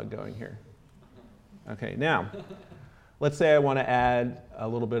dialogue going here. Okay, now, let's say I want to add a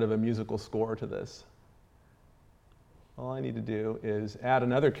little bit of a musical score to this. All I need to do is add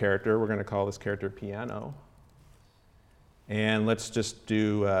another character. We're going to call this character Piano. And let's just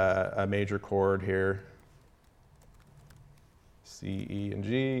do a major chord here. C, E, and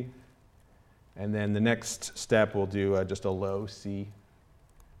G. And then the next step we'll do just a low C.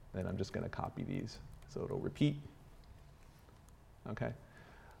 Then I'm just going to copy these so it'll repeat. Okay.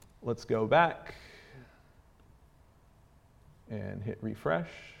 Let's go back and hit refresh.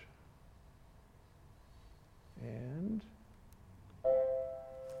 And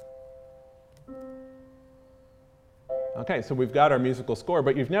okay, so we've got our musical score,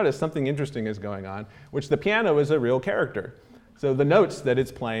 but you've noticed something interesting is going on, which the piano is a real character. So the notes that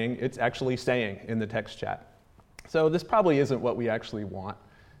it's playing, it's actually saying in the text chat. So this probably isn't what we actually want.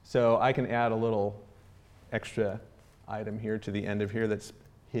 So I can add a little extra item here to the end of here that's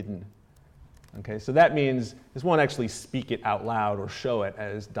hidden. Okay, so that means this won't actually speak it out loud or show it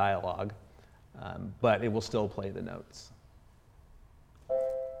as dialogue, but it will still play the notes.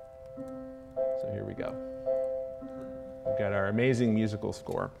 So here we go. We've got our amazing musical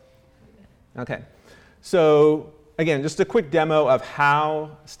score. Okay, so again, just a quick demo of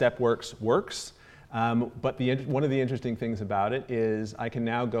how StepWorks works. But one of the interesting things about it is I can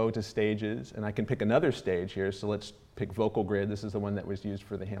now go to stages, and I can pick another stage here. So let's pick Vocal Grid. This is the one that was used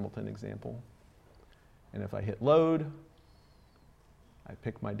for the Hamilton example. And if I hit load, I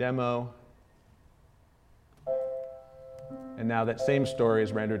pick my demo. And now that same story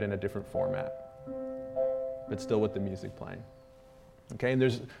is rendered in a different format, but still with the music playing. Okay, and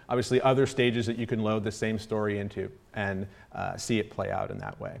there's obviously other stages that you can load the same story into and see it play out in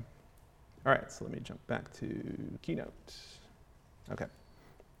that way. All right, so let me jump back to Keynote. Okay.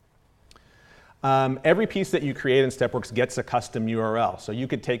 Every piece that you create in StepWorks gets a custom URL. So you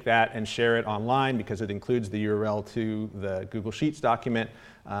could take that and share it online because it includes the URL to the Google Sheets document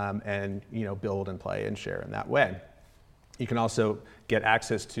and build and play and share in that way. You can also get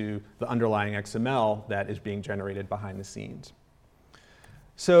access to the underlying XML that is being generated behind the scenes.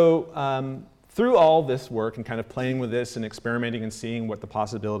 So through all this work and kind of playing with this and experimenting and seeing what the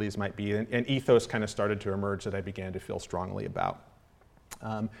possibilities might be, an ethos kind of started to emerge that I began to feel strongly about.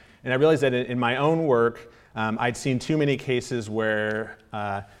 And I realized that in my own work, I'd seen too many cases where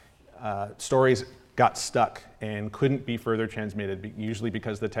stories got stuck and couldn't be further transmitted, usually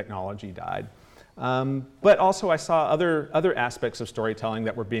because the technology died. But also I saw other aspects of storytelling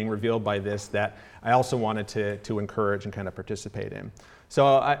that were being revealed by this that I also wanted to encourage and kind of participate in. So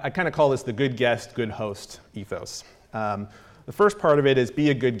I kind of call this the good guest, good host ethos. The first part of it is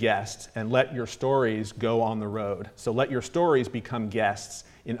be a good guest and let your stories go on the road. So let your stories become guests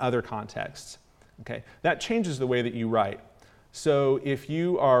in other contexts. Okay? That changes the way that you write. So if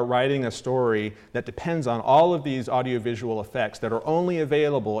you are writing a story that depends on all of these audiovisual effects that are only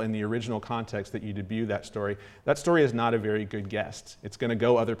available in the original context that you debut that story is not a very good guest. It's going to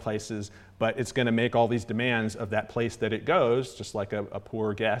go other places, but it's going to make all these demands of that place that it goes, just like a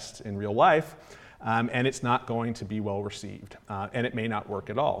poor guest in real life, and it's not going to be well received, and it may not work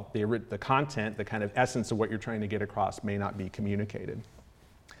at all. The content, the kind of essence of what you're trying to get across may not be communicated.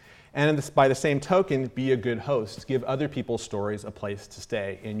 And by the same token, be a good host. Give other people's stories a place to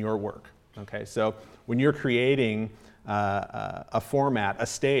stay in your work. Okay, so when you're creating a format, a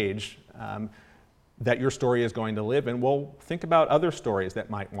stage, that your story is going to live in, well, think about other stories that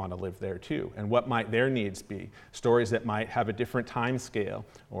might want to live there too, and what might their needs be. Stories that might have a different time scale,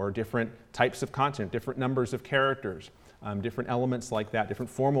 or different types of content, different numbers of characters, different elements like that, different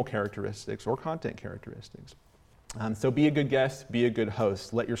formal characteristics or content characteristics. So be a good guest, be a good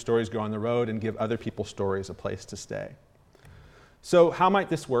host. Let your stories go on the road and give other people's stories a place to stay. So how might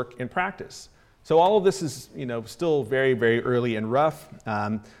this work in practice? So all of this is, still very, very early and rough.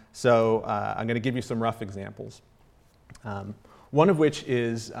 So I'm going to give you some rough examples. One of which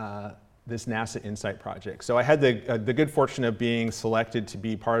is this NASA Insight project. So I had the good fortune of being selected to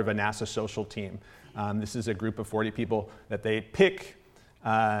be part of a NASA social team. This is a group of 40 people that they pick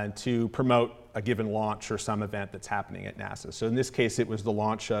to promote a given launch or some event that's happening at NASA. So in this case, it was the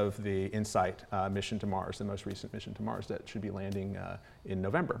launch of the InSight mission to Mars, the most recent mission to Mars that should be landing in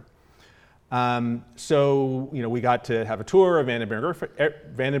November. So we got to have a tour of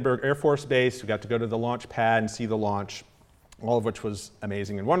Vandenberg Air Force Base. We got to go to the launch pad and see the launch, all of which was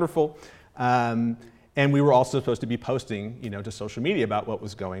amazing and wonderful. And we were also supposed to be posting, to social media about what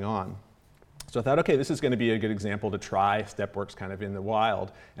was going on. So I thought, okay, this is going to be a good example to try StepWorks kind of in the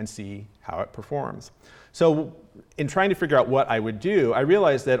wild and see how it performs. So in trying to figure out what I would do, I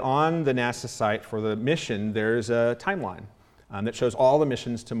realized that on the NASA site for the mission, there's a timeline that shows all the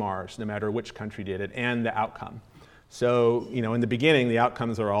missions to Mars, no matter which country did it, and the outcome. So, in the beginning, the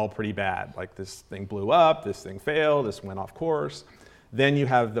outcomes are all pretty bad. Like this thing blew up, this thing failed, this went off course. Then you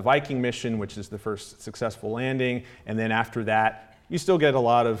have the Viking mission, which is the first successful landing, and then after that, you still get a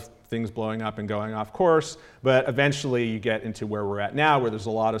lot of things blowing up and going off course, but eventually you get into where we're at now, where there's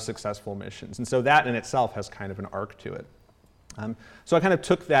a lot of successful missions. And so that in itself has kind of an arc to it. So I kind of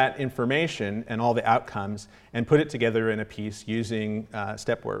took that information and all the outcomes and put it together in a piece using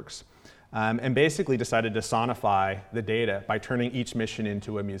StepWorks, and basically decided to sonify the data by turning each mission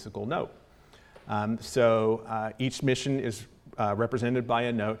into a musical note. So each mission is represented by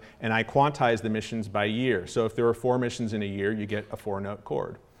a note, and I quantize the missions by year. So if there are 4 missions in a year, you get a 4-note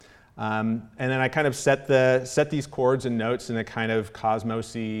chord. And then I kind of set these chords and notes in a kind of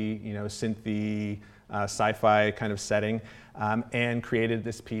cosmosy, synthy, sci-fi kind of setting, and created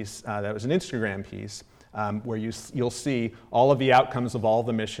this piece that was an Instagram piece where you'll see all of the outcomes of all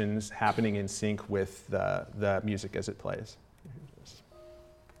the missions happening in sync with the music as it plays.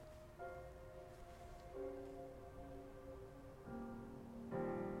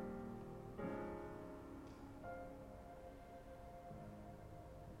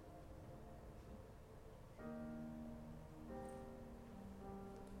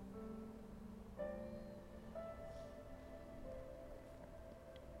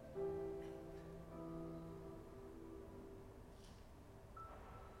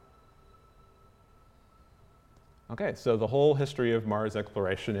 Okay, so the whole history of Mars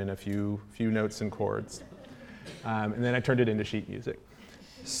exploration in a few notes and chords. And then I turned it into sheet music.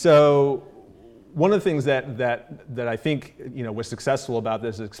 So one of the things that I think was successful about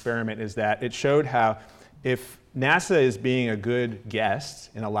this experiment is that it showed how if NASA is being a good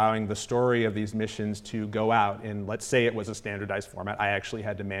guest in allowing the story of these missions to go out in, let's say it was a standardized format. I actually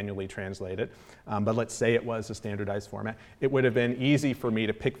had to manually translate it, but let's say it was a standardized format. It would have been easy for me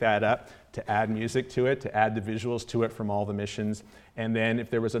to pick that up, to add music to it, to add the visuals to it from all the missions. And then if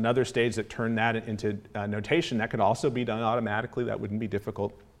there was another stage that turned that into notation, that could also be done automatically. That wouldn't be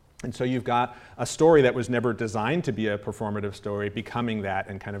difficult. And so you've got a story that was never designed to be a performative story becoming that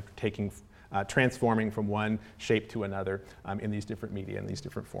and kind of transforming from one shape to another in these different media and these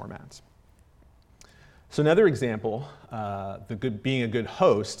different formats. So another example, being a good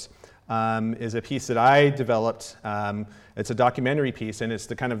host, is a piece that I developed. It's a documentary piece, and it's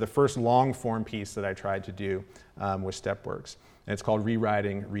the first long form piece that I tried to do with StepWorks. And it's called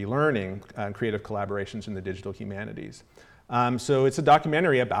Rewriting, Relearning, Creative Collaborations in the Digital Humanities. So it's a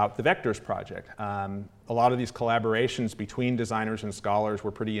documentary about the Vectors project. A lot of these collaborations between designers and scholars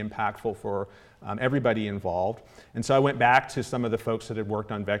were pretty impactful for everybody involved. And so I went back to some of the folks that had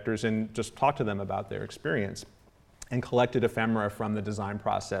worked on Vectors and just talked to them about their experience and collected ephemera from the design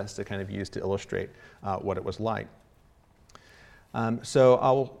process to kind of use to illustrate what it was like. So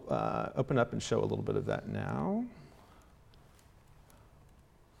I'll open up and show a little bit of that now.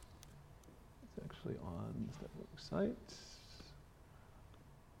 It's actually on the StepWorks site.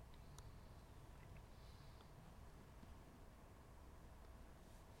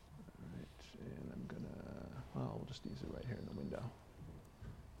 We'll just use it right here in the window.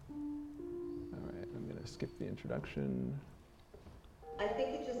 All right, I'm going to skip the introduction. I think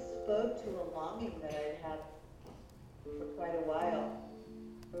it just spoke to a longing that I'd had for quite a while.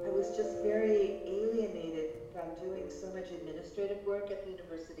 I was just very alienated from doing so much administrative work at the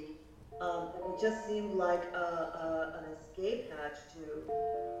university And it just seemed like an escape hatch to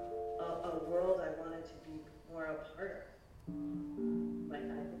a world I wanted to be more a part of. I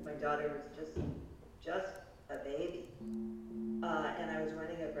think my daughter was just a baby. And I was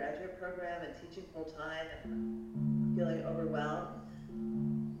running a graduate program and teaching full time and feeling overwhelmed.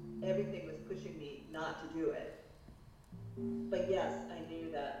 Everything was pushing me not to do it. But yes, I knew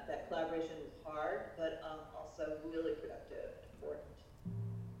that collaboration was hard, but also really productive and important.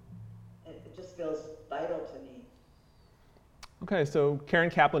 And it just feels vital to me. Okay, so Karen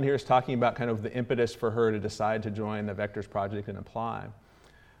Kaplan here is talking about kind of the impetus for her to decide to join the Vectors Project and apply.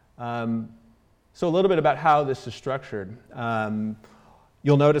 So a little bit about how this is structured.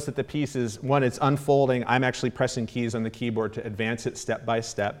 You'll notice that the piece is, one, it's unfolding. I'm actually pressing keys on the keyboard to advance it step by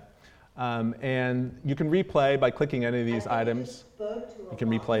step. And you can replay by clicking any of these items. You can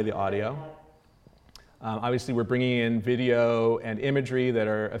replay the audio. Obviously, we're bringing in video and imagery that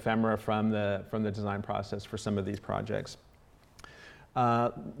are ephemera from the design process for some of these projects.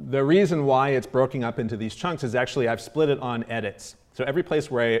 The reason why it's broken up into these chunks is actually I've split it on edits. So every place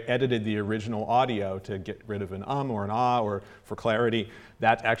where I edited the original audio to get rid of an or an ah or for clarity,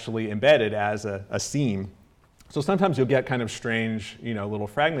 that's actually embedded as a seam. So sometimes you'll get kind of strange, little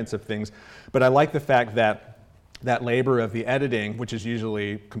fragments of things. But I like the fact that that labor of the editing, which is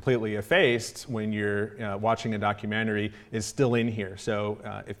usually completely effaced when you're watching a documentary, is still in here. So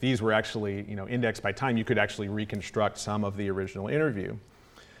if these were actually indexed by time, you could actually reconstruct some of the original interview.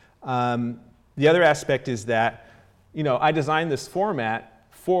 The other aspect is that I designed this format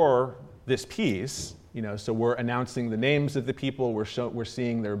for this piece. So we're announcing the names of the people, we're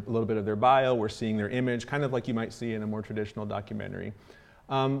seeing a little bit of their bio, we're seeing their image, kind of like you might see in a more traditional documentary.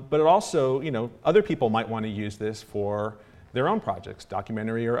 But it also, other people might want to use this for their own projects,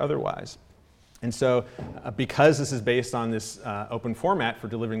 documentary or otherwise. And so because this is based on this open format for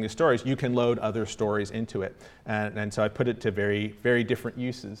delivering these stories, you can load other stories into it. And so I put it to very, very different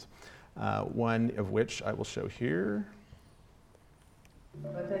uses, one of which I will show here.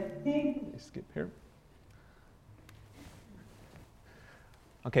 But I think Skip here.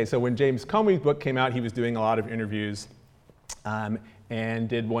 Okay, so when James Comey's book came out, he was doing a lot of interviews and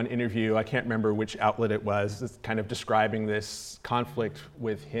did one interview, I can't remember which outlet it was, kind of describing this conflict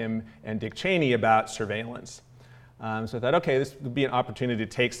with him and Dick Cheney about surveillance. So I thought, okay, this would be an opportunity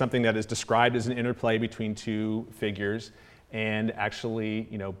to take something that is described as an interplay between two figures and actually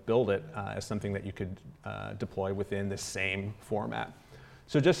build it as something that you could deploy within the same format.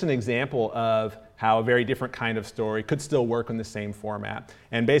 So just an example of how a very different kind of story could still work in the same format.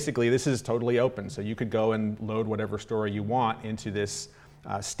 And basically, this is totally open. So you could go and load whatever story you want into this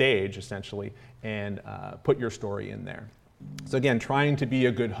stage, essentially, and put your story in there. So again, trying to be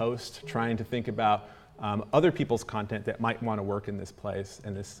a good host, trying to think about other people's content that might want to work in this place,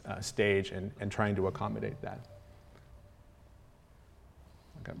 in this stage, and trying to accommodate that.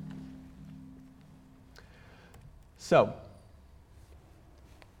 Okay. So,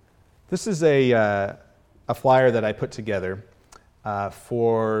 this is a flyer that I put together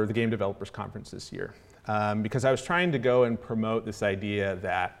for the Game Developers Conference this year because I was trying to go and promote this idea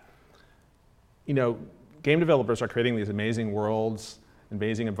that, game developers are creating these amazing worlds,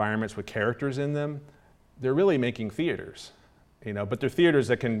 amazing environments with characters in them. They're really making theaters, but they're theaters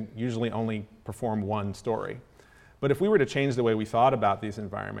that can usually only perform one story. But if we were to change the way we thought about these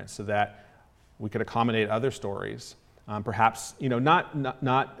environments so that we could accommodate other stories, perhaps not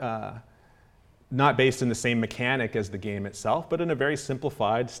based in the same mechanic as the game itself, but in a very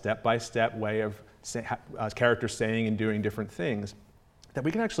simplified, step-by-step way of characters saying and doing different things, that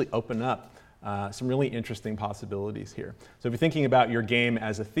we can actually open up some really interesting possibilities here. So if you're thinking about your game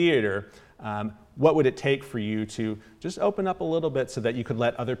as a theater, what would it take for you to just open up a little bit so that you could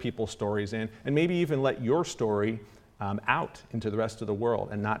let other people's stories in, and maybe even let your story out into the rest of the world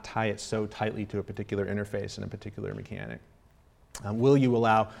and not tie it so tightly to a particular interface and a particular mechanic? Will you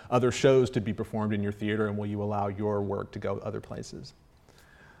allow other shows to be performed in your theater, and will you allow your work to go other places?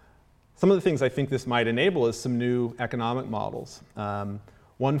 Some of the things I think this might enable is some new economic models.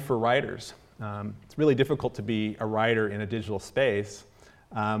 One for writers. It's really difficult to be a writer in a digital space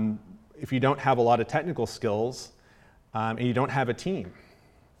if you don't have a lot of technical skills and you don't have a team.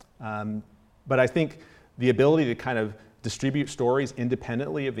 But I think the ability to kind of distribute stories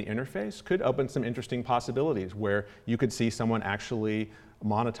independently of the interface could open some interesting possibilities where you could see someone actually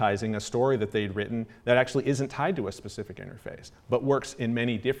monetizing a story that they'd written that actually isn't tied to a specific interface, but works in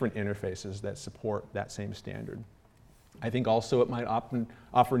many different interfaces that support that same standard. I think also it might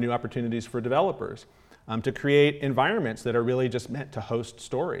offer new opportunities for developers. to create environments that are really just meant to host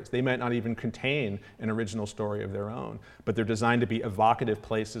stories. They might not even contain an original story of their own, but they're designed to be evocative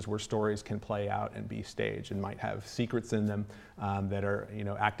places where stories can play out and be staged, and might have secrets in them that are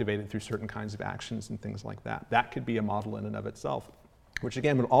activated through certain kinds of actions and things like that. That could be a model in and of itself, which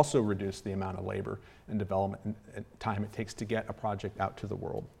again would also reduce the amount of labor and development and time it takes to get a project out to the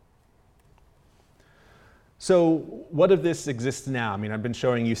world. So what of this exists now? I mean, I've been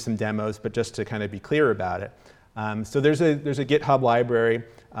showing you some demos, but just to kind of be clear about it. So there's a GitHub library,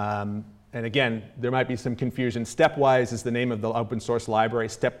 and again, there might be some confusion. Stepwise is the name of the open source library.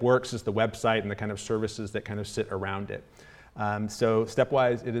 StepWorks is the website and the kind of services that kind of sit around it. So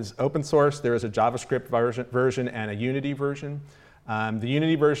Stepwise, it is open source. There is a JavaScript version and a Unity version. The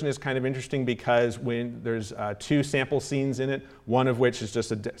Unity version is kind of interesting because when there's 2 sample scenes in it, one of which is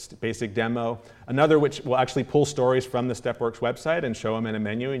just a basic demo, another which will actually pull stories from the StepWorks website and show them in a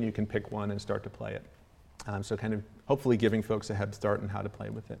menu, and you can pick one and start to play it. So kind of hopefully giving folks a head start on how to play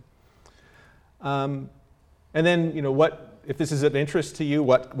with it. And then, what if this is of interest to you,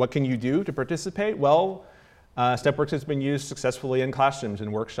 what can you do to participate? Well, StepWorks has been used successfully in classrooms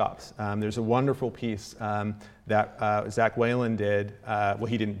and workshops. There's a wonderful piece that Zach Whalen did.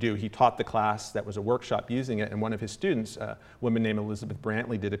 He didn't do. He taught the class that was a workshop using it, and one of his students, a woman named Elizabeth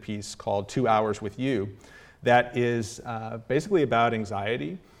Brantley, did a piece called 2 Hours with You that is basically about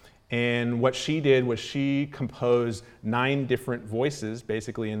anxiety. And what she did was she composed 9 different voices,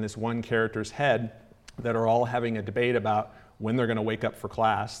 basically in this one character's head, that are all having a debate about when they're going to wake up for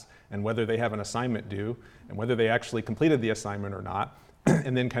class, and whether they have an assignment due, and whether they actually completed the assignment or not,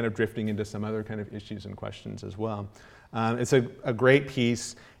 and then kind of drifting into some other kind of issues and questions as well. It's a great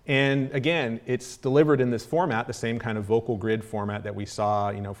piece, and again, it's delivered in this format, the same kind of vocal grid format that we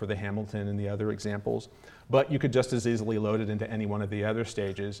saw, for the Hamilton and the other examples, but you could just as easily load it into any one of the other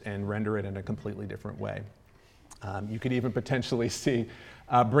stages and render it in a completely different way. You could even potentially see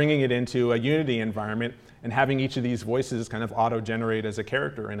bringing it into a Unity environment and having each of these voices kind of auto-generate as a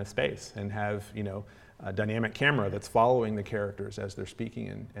character in a space, and have a dynamic camera that's following the characters as they're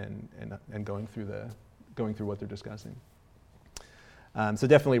speaking and going through what they're discussing. So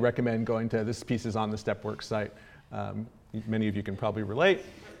definitely recommend going to this piece is on the StepWorks site. Many of you can probably relate,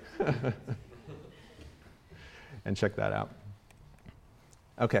 and check that out.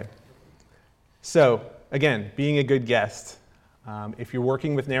 Okay, so again, being a good guest. If you're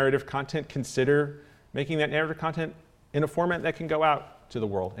working with narrative content, consider making that narrative content in a format that can go out to the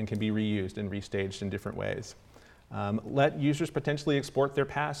world and can be reused and restaged in different ways. Let users potentially export their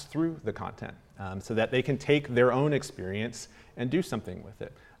past through the content so that they can take their own experience and do something with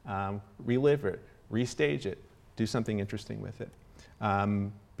it. Relive it, restage it, do something interesting with it.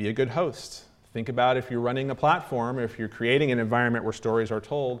 Be a good host. Think about if you're running a platform, if you're creating an environment where stories are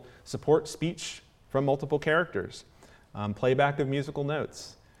told, support speech from multiple characters. Playback of musical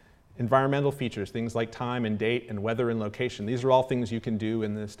notes, environmental features, things like time and date and weather and location. These are all things you can do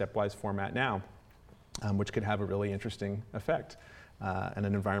in the Stepwise format now, which could have a really interesting effect and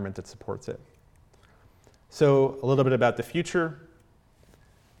an environment that supports it. So a little bit about the future.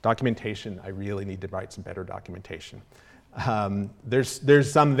 Documentation. I really need to write some better documentation.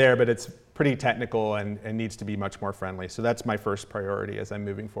 There's some there, but it's pretty technical and needs to be much more friendly. So that's my first priority as I'm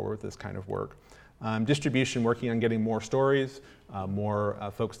moving forward with this kind of work. Distribution, working on getting more stories, more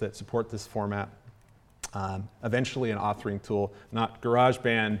folks that support this format. Eventually an authoring tool, not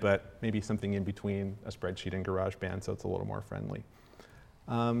GarageBand, but maybe something in between a spreadsheet and GarageBand, so it's a little more friendly.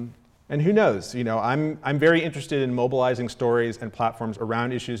 And who knows, I'm very interested in mobilizing stories and platforms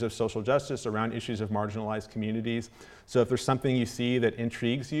around issues of social justice, around issues of marginalized communities. So if there's something you see that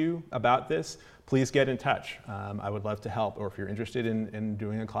intrigues you about this, please get in touch. I would love to help. Or if you're interested in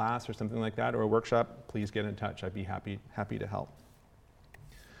doing a class or something like that, or a workshop, please get in touch. I'd be happy to help.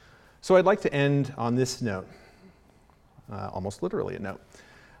 So I'd like to end on this note, almost literally a note.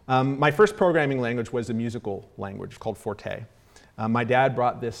 My first programming language was a musical language called Forte. My dad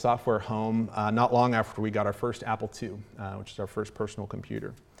brought this software home not long after we got our first Apple II, which is our first personal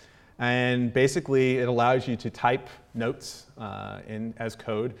computer. And basically, it allows you to type notes in as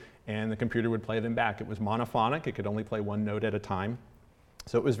code, and the computer would play them back. It was monophonic. It could only play one note at a time.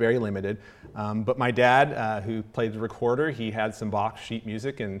 So it was very limited. But my dad, who played the recorder, he had some Bach sheet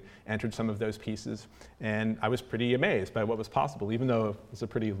music and entered some of those pieces. And I was pretty amazed by what was possible, even though it's a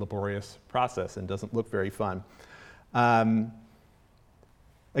pretty laborious process and doesn't look very fun.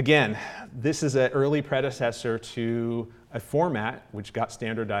 Again, this is an early predecessor to a format which got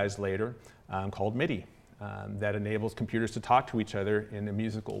standardized later called MIDI. that enables computers to talk to each other in a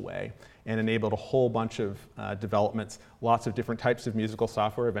musical way, and enabled a whole bunch of developments, lots of different types of musical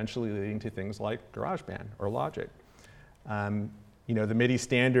software, eventually leading to things like GarageBand or Logic. The MIDI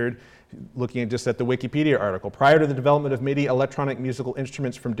standard, looking just at the Wikipedia article, prior to the development of MIDI, electronic musical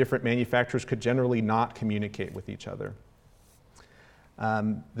instruments from different manufacturers could generally not communicate with each other.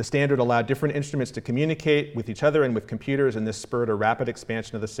 The standard allowed different instruments to communicate with each other and with computers, and this spurred a rapid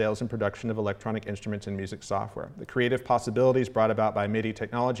expansion of the sales and production of electronic instruments and music software. The creative possibilities brought about by MIDI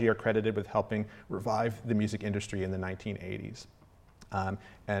technology are credited with helping revive the music industry in the 1980s. And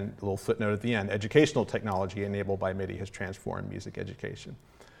a little footnote at the end, educational technology enabled by MIDI has transformed music education.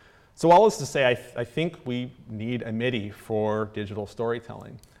 So all this to say, I think we need a MIDI for digital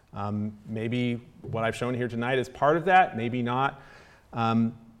storytelling. Maybe what I've shown here tonight is part of that, maybe not.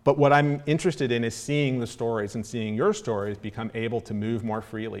 But what I'm interested in is seeing the stories and seeing your stories become able to move more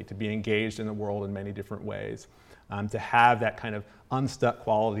freely, to be engaged in the world in many different ways, to have that kind of unstuck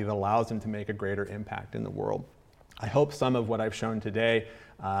quality that allows them to make a greater impact in the world. I hope some of what I've shown today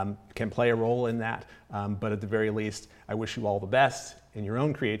can play a role in that, but at the very least, I wish you all the best in your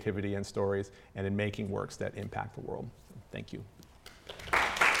own creativity and stories and in making works that impact the world. Thank you.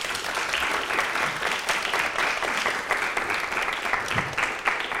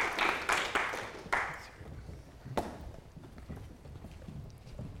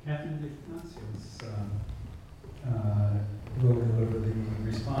 Catherine DeFrancios will deliver the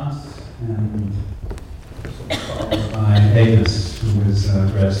response, and followed by Davis, who is a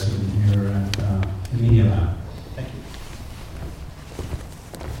grad student here at the Media Lab. Thank you.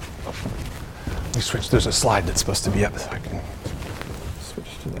 Let me switch. There's a slide that's supposed to be up, so I can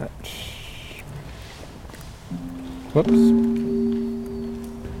switch to that. Whoops.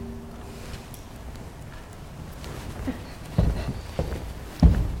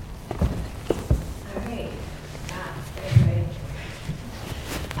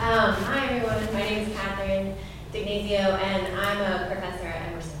 Hi everyone, my name is Catherine D'Ignazio and I'm a professor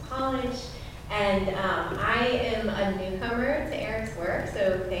at Emerson College, and I am a newcomer to Eric's work,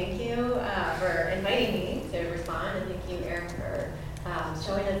 so thank you for inviting me to respond, and thank you Eric for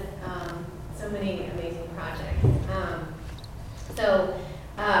showing us so many amazing projects.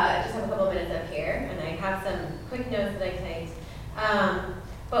 I just have a couple of minutes up here and I have some quick notes that I typed.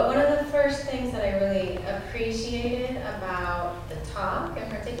 But one of the first things that I really appreciated about the talk in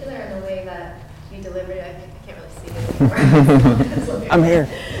particular, and the way that you delivered it, I can't really see it anymore. I'm here.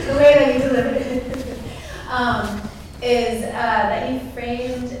 The way that you delivered it is that you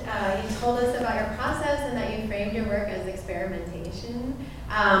framed, you told us about your process and that you framed your work as experimentation.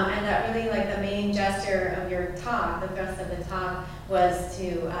 And that really, like, the main gesture of your talk, the thrust of the talk, was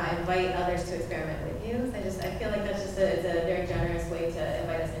to invite others to experiment with you. So I feel like that's just it's a very generous way to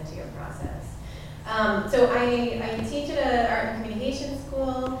invite us into your process. So I teach at an art and communication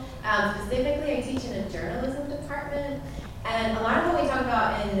school. Specifically, I teach in a journalism department. And a lot of what we talk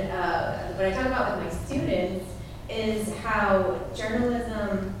about what I talk about with my students is how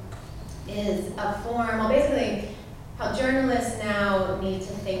journalism is a form, well, basically, how journalists now need to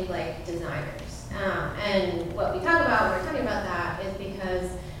think like designers. And what we talk about when we're talking about that is because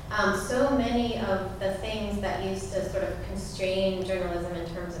so many of the things that used to sort of constrain journalism in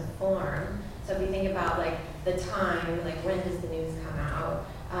terms of form, so if we think about like the time, like when does the news come out,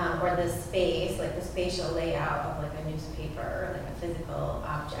 or the space, like the spatial layout of like a newspaper, like a physical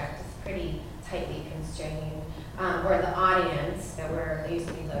object is pretty tightly constrained, or the audience, there used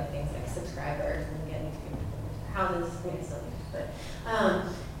to be like things like subscribers and getting houses, maybe still do, but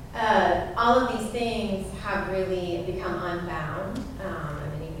all of these things have really become unbound.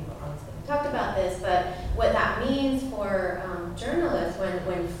 And many people obviously have talked about this, but what that means for journalists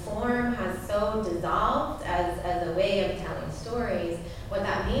when form has so dissolved as a way of telling stories, what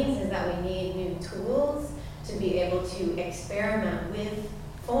that means is that we need new tools to be able to experiment with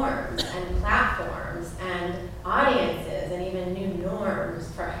forms and platforms and audiences and even new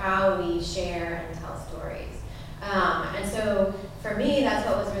norms for how we share and tell stories. And so for me, that's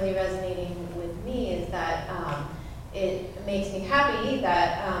what was really resonating with me, is that it makes me happy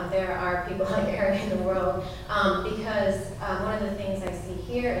that there are people like Eric in the world, because one of the things I see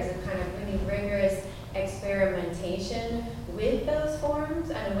here is a kind of really rigorous experimentation with those forms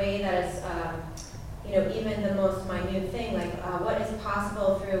in a way that is, even the most minute thing, like what is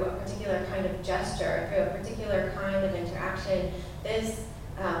possible through a particular kind of gesture, through a particular kind of interaction. This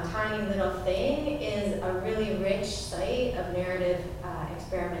tiny little thing is a really rich site of narrative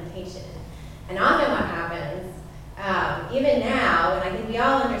experimentation. And often what happens, even now, and I think we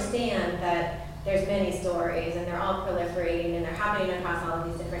all understand that there's many stories and they're all proliferating and they're happening across all of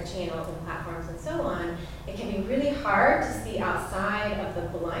these different channels and platforms and so on, it can be really hard to see outside of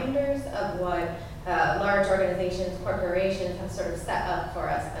the blinders of what large organizations, corporations have sort of set up for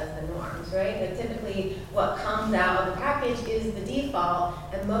us as the norms, right? That typically what comes out of the package is the default,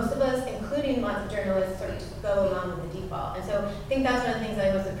 and most of us, including lots of journalists, sort of just go along with the default. And so I think that's one of the things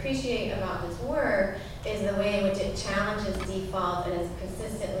I most appreciate about this work is the way in which it challenges default and is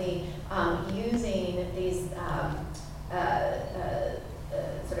consistently using these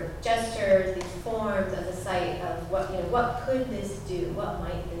sort of gestures, these forms as a site of what could this do? What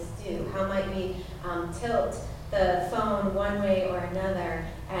might this do? How might we tilt the phone one way or another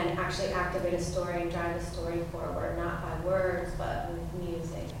and actually activate a story and drive a story forward, not by words, but with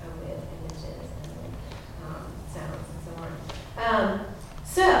music and with images and with sounds and so on.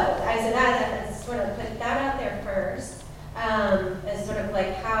 So I said that sort of put that out there first. As sort of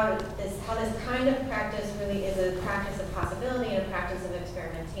like how this kind of practice really is a practice of possibility and a practice of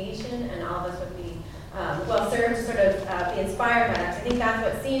experimentation, and all of us would be well served to sort of be inspired by that. I think that's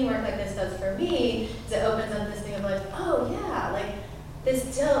what seeing work like this does for me, is it opens up this thing of like, oh yeah, like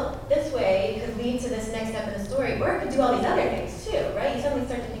this tilt this way could lead to this next step in the story, or it could do all these other things too, right? You suddenly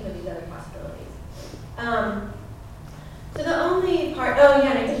start to think of these other possibilities. So the only part, oh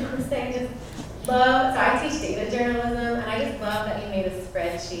yeah, and I did want to say, I just love, so I teach data journalism, and I just love that you made a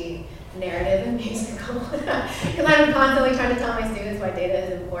spreadsheet narrative and musical. Because I'm constantly trying to tell my students why data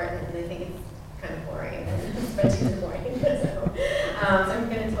is important, and they think it's kind of boring, and spreadsheets are boring. So I'm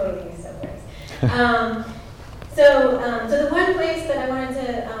going to totally use subways. So the one place that I wanted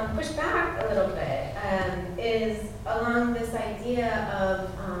to push back a little bit is along this idea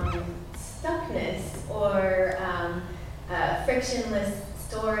of stuckness or frictionless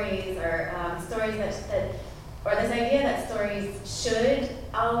stories, or stories or this idea that stories should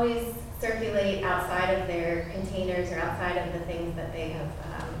always circulate outside of their containers or outside of the things that they have,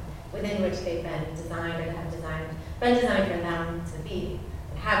 within which they've been designed or have been designed for them to be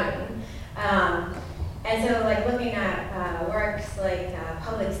inhabiting. And so, like looking at works like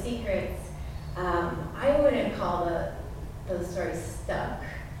Public Secrets, I wouldn't call those stories stuck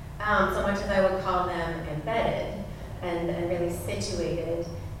so much as I would call them embedded and really situated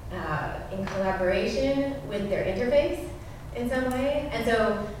in collaboration with their interface in some way. And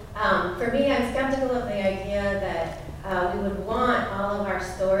so for me, I'm skeptical of the idea that we would want all of our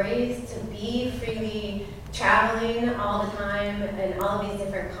stories to be freely traveling all the time in all of these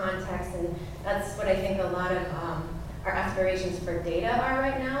different contexts. And that's what I think a lot of our aspirations for data are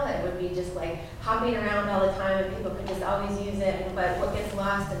right now, that it would be just like hopping around all the time and people could just always use it. But what gets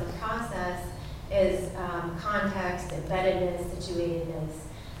lost in the process is context, embeddedness, situatedness.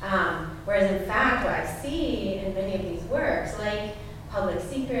 Whereas in fact, what I see in many of these works, like Public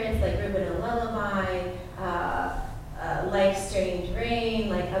Secrets, like Reuben and Lullaby, like Strange Rain,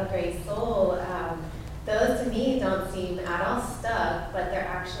 like Upgrade Soul, those to me don't seem at all stuck, but they're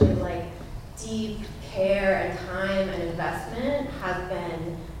actually like deep care and time and investment have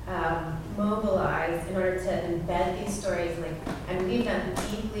been mobilized in order to embed these stories and weave them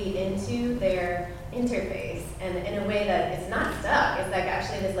deeply into their interface, and in a way that it's not stuck. It's like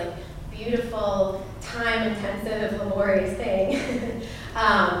actually this like beautiful, time-intensive, laborious thing,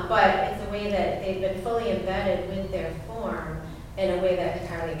 but it's a way that they've been fully embedded with their form in a way that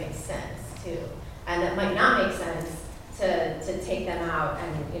entirely makes sense too, and that might not make sense to take them out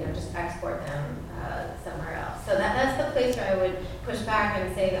and just export them somewhere else. So that's the place where I would push back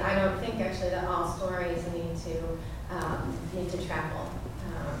and say that I don't think actually that all stories need to travel.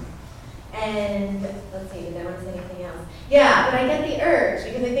 And let's see, did I want to say anything else? Yeah, but I get the urge,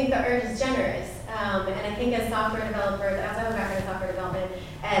 because I think the urge is generous. And I think as software developers, as I was back in software development,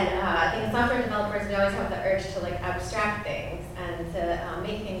 and I think as software developers, we always have the urge to like abstract things and to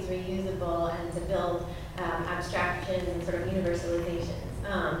make things reusable and to build abstractions and sort of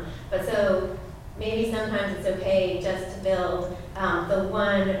universalizations. But so maybe sometimes it's okay just to build the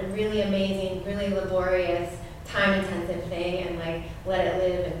one really amazing, really laborious, time-intensive thing and like let it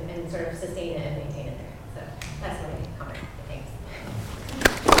live and sort of sustain it and maintain it there. So that's my comment. Thanks.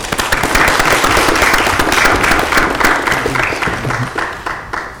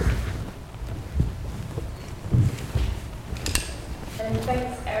 And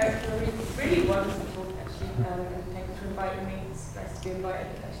thanks, Eric, for a really wonderful talk, actually. And thank you for inviting me. It's nice to be invited.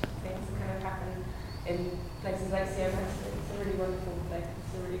 Actually, things kind of happen in places like CMS. It's a really wonderful place.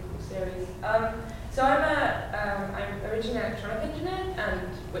 It's a really cool series. So I'm originally an electronic engineer,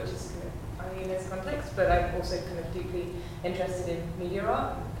 which is kind of funny in this context, but I'm also kind of deeply interested in media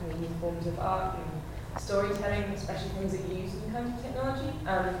art and kind of new forms of art and storytelling, especially things that use new kinds of technology.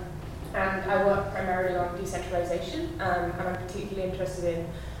 and I work primarily on decentralization, and I'm particularly interested in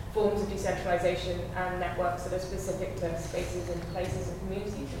forms of decentralization and networks that are specific to spaces and places and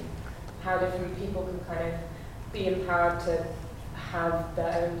communities, and how different people can kind of be empowered to have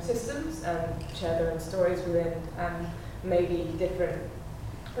their own systems and share their own stories within maybe different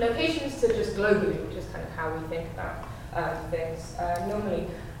locations to just globally, which is kind of how we think about things normally.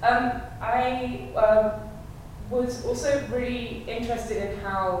 I was also really interested in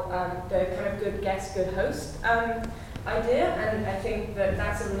how the kind of good guest, good host idea, and I think that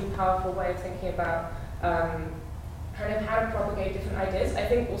that's a really powerful way of thinking about kind of how to propagate different ideas. I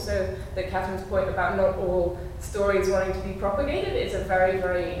think also that Catherine's point about not all stories wanting to be propagated is a very,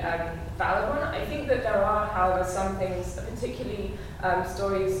 very valid one. I think that there are, however, some things, particularly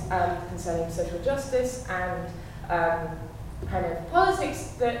stories concerning social justice and kind of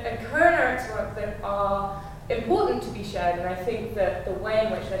politics that occur in Eric's work that are important to be shared, and I think that the way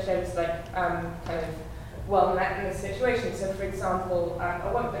in which they're shared is like kind of well met in this situation. So for example,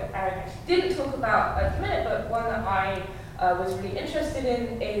 a work that Eric didn't talk about at the minute, but one that I was really interested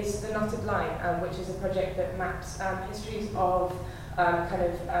in is The Knotted Line, which is a project that maps histories of kind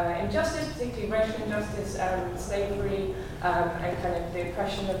of injustice, particularly racial injustice, slavery, and kind of the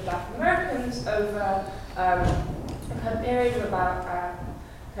oppression of Black Americans over a period of about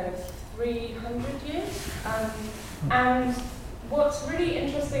kind of 300 years. And what's really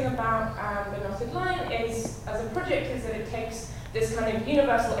interesting about The Knotted Line is, as a project, is that it takes this kind of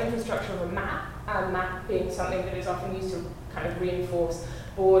universal infrastructure of a map being something that is often used to kind of reinforce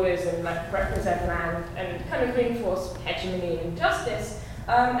borders and like represent land and kind of reinforce hegemony and injustice,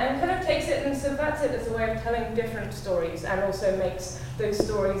 and kind of takes it and subverts it as a way of telling different stories, and also makes those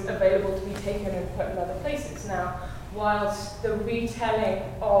stories available to be taken and put in other places. Now, whilst the retelling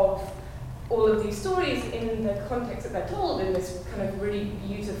of all of these stories in the context that they're told in this kind of really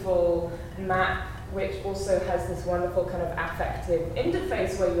beautiful map, which also has this wonderful kind of affective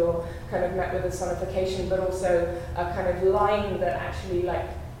interface where you're kind of met with a sonification, but also a kind of line that actually, like,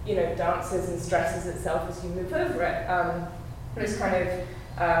 you know, dances and stresses itself as you move over it. This kind of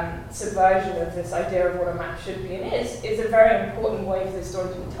subversion of this idea of what a map should be and is a very important way for the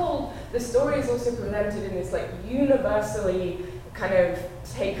story to be told. The story is also presented in this like universally kind of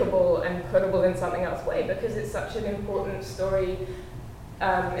takeable and putable in something else way, because it's such an important story,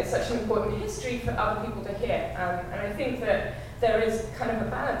 it's such an important history for other people to hear. And I think that there is kind of a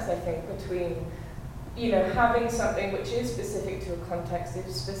balance, I think, between, you know, having something which is specific to a context,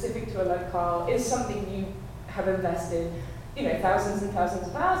 is specific to a locale, is something you have invested, you know, thousands and thousands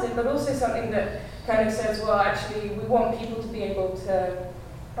of hours in, but also something that kind of says, well, actually, we want people to be able to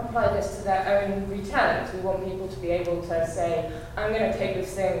apply this to their own retellings. We want people to be able to say, I'm going to take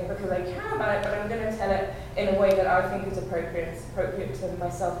this thing because I care about it, but I'm going to tell it in a way that I think is appropriate. It's appropriate to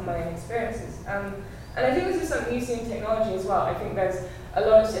myself and my own experiences. And I think this is something you see in technology as well. I think there's a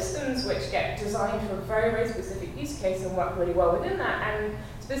lot of systems which get designed for a very, very specific use case and work really well within that. And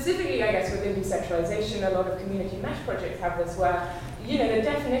specifically, I guess, within decentralization, a lot of community mesh projects have this where, you know, the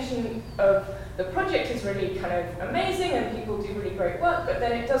definition of the project is really kind of amazing and people do really great work, but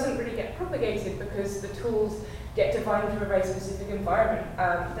then it doesn't really get propagated because the tools get defined for a very specific environment.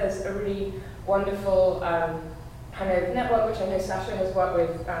 There's a really wonderful kind of network, which I know Sasha has worked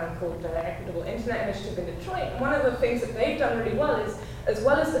with, called the Equitable Internet Initiative in Detroit. And one of the things that they've done really well is, as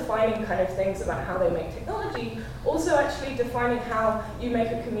well as defining kind of things about how they make technology, also actually defining how you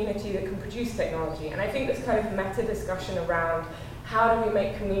make a community that can produce technology. And I think this kind of meta discussion around how do we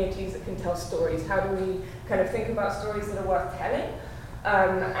make communities that can tell stories? How do we kind of think about stories that are worth telling?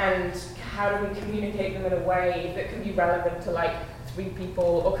 And how do we communicate them in a way that can be relevant to like 3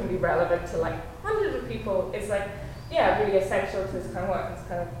 people or can be relevant to like hundreds of people is like, yeah, really essential to this kind of work. It's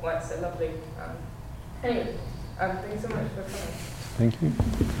kind of why it's so lovely. Anyway, thanks so much for coming. Thank you.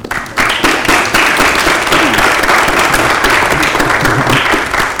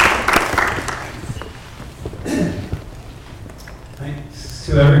 Thanks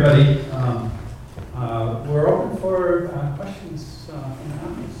to everybody. We're open for questions from the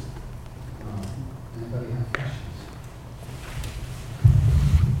audience. Anybody have questions?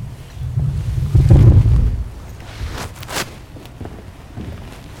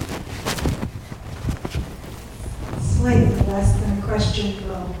 Slightly less than a question,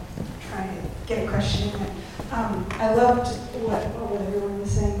 we'll try to get a question in. I loved what everyone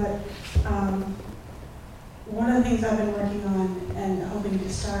was saying, but one of the things I've been working on and hoping to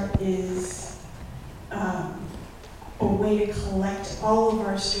start is a way to collect all of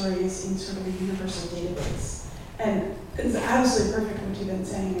our stories in sort of a universal database. And it's absolutely perfect what you've been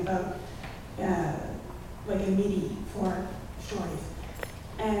saying about like a MIDI for stories.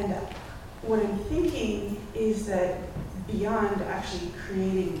 And what I'm thinking is that beyond actually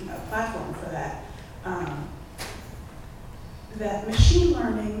creating a platform for that, that machine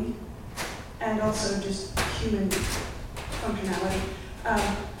learning and also just human functionality,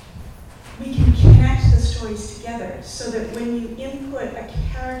 we can connect the stories together so that when you input a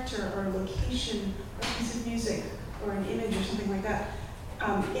character or a location or a piece of music or an image or something like that,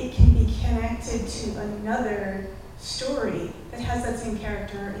 it can be connected to another story that has that same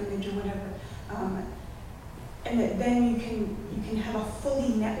character, image, or whatever. And that then you can have a fully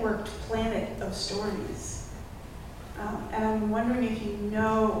networked planet of stories. And I'm wondering if you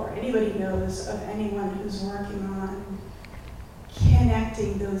know, or anybody knows, of anyone who's working on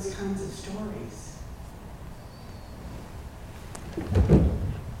connecting those kinds of stories.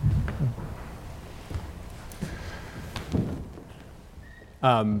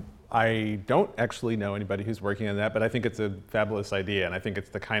 I don't actually know anybody who's working on that, but I think it's a fabulous idea, and I think it's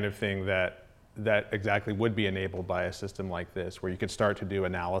the kind of thing that exactly would be enabled by a system like this, where you could start to do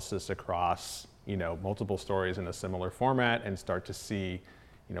analysis across, multiple stories in a similar format and start to see,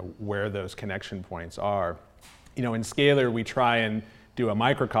 where those connection points are. In Scalar, we try and do a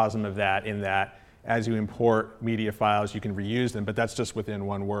microcosm of that, in that as you import media files, you can reuse them, but that's just within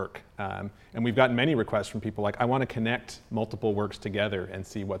one work. And we've gotten many requests from people like, I want to connect multiple works together and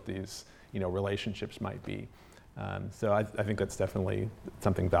see what these relationships might be. So I think that's definitely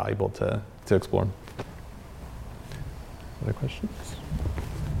something valuable to explore. Other questions?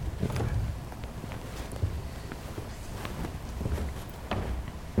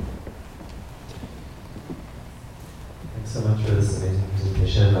 Thanks so much for this amazing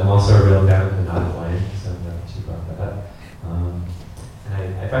presentation. I'm also a real fan of the Knotted Line, so I'm glad that you brought that up.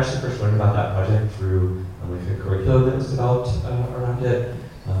 And I've actually first learned about that project through like a curriculum that was developed around it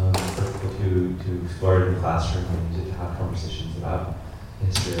for people to explore it in the classroom and use it to have conversations about the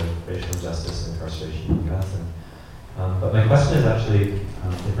history of racial injustice and incarceration in the US. But my question is actually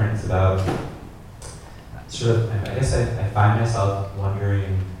different. It's about sort of, I guess I find myself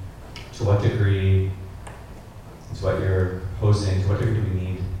wondering to what degree is what you're proposing, to what degree do we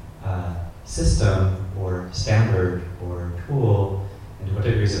need a system or standard or tool, and to what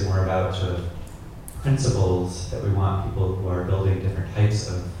degree is it more about sort of principles that we want people who are building different types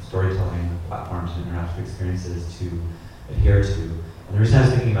of storytelling platforms and interactive experiences to adhere to. And the reason I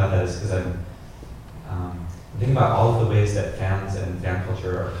was thinking about that is because I'm thinking about all of the ways that fans and fan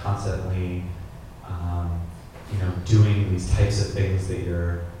culture are constantly doing these types of things that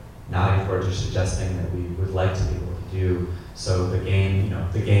you're nodding towards or suggesting that we would like to be able to do. So the game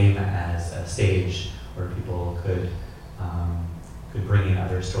as a stage where people could bring in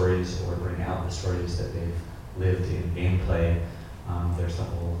other stories or bring out the stories that they've lived in gameplay. There's the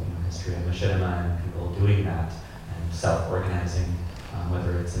whole history of machinima and people doing that and self-organizing,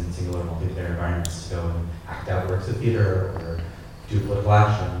 whether it's in single or multiplayer environments, to go and act out works of theater or do political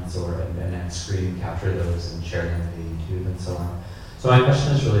actions and then screen capture those and share them to YouTube and so on. So my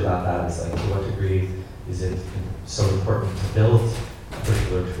question is really about that, is like, to what degree is it so important to build a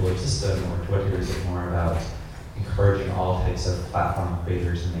particular tool or system, or to what degree is it more about encouraging all types of platform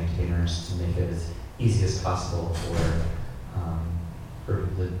creators and maintainers to make it as easy as possible for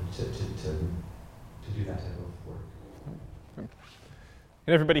people to do that type of work?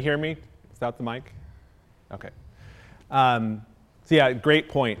 Can everybody hear me without the mic? Okay. So yeah, great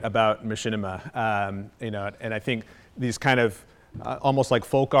point about machinima. And I think these kind of almost like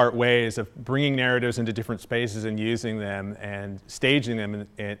folk art ways of bringing narratives into different spaces and using them and staging them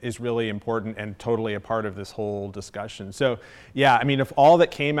is really important and totally a part of this whole discussion. So yeah, I mean, if all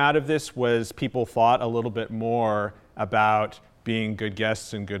that came out of this was people thought a little bit more about being good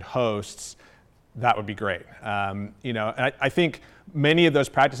guests and good hosts, that would be great. I think many of those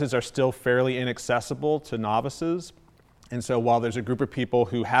practices are still fairly inaccessible to novices. And so while there's a group of people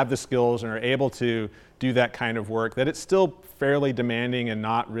who have the skills and are able to do that kind of work, that it's still fairly demanding and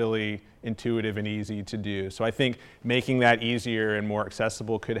not really intuitive and easy to do. So I think making that easier and more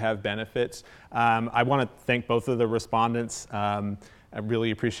accessible could have benefits. I want to thank both of the respondents. I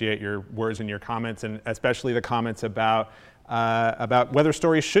really appreciate your words and your comments, and especially the comments about whether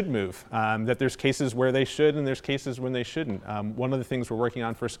stories should move, that there's cases where they should and there's cases when they shouldn't. One of the things we're working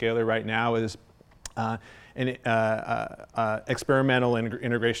on for Scalar right now is experimental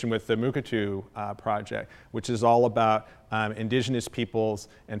integration with the Mukurtu project, which is all about indigenous peoples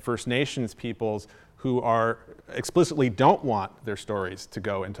and First Nations peoples who are explicitly don't want their stories to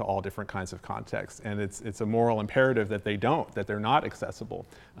go into all different kinds of contexts. And it's a moral imperative that they don't, that they're not accessible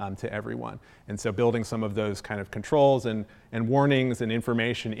to everyone. And so building some of those kind of controls and warnings and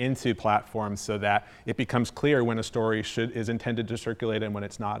information into platforms so that it becomes clear when a story is intended to circulate and when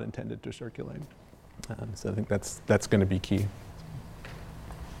it's not intended to circulate. So I think that's going to be key.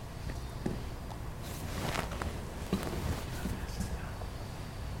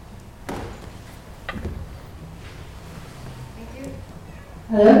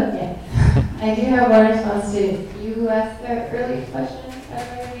 Hello? Yeah. I do have one response to you who asked the earlier question. I don't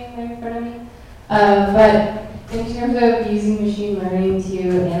have anything right in front of me. But in terms of using machine learning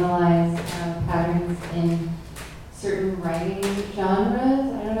to analyze patterns in certain writing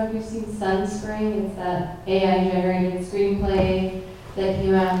genres, I don't know if you've seen Sunspring. It's that AI-generated screenplay that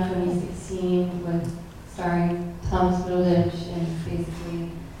came out in 2016 with starring Thomas Middleditch, and basically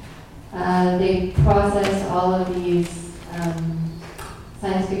they process all of these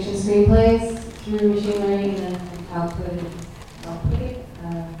science fiction screenplays through machine learning and then output it.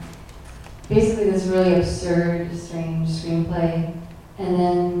 Basically this really absurd, strange screenplay. And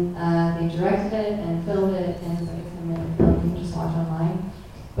then they directed it and filmed it, and it's like a 10-minute film you can just watch online.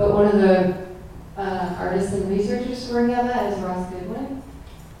 But one of the artists and researchers working on that is Ross Goodwin.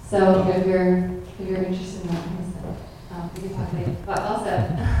 So if you're interested in that kind of stuff, we can talk later. But also,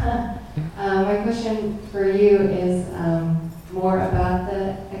 my question for you is more about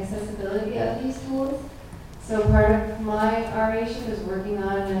the accessibility of these tools. So part of my RA-ship is working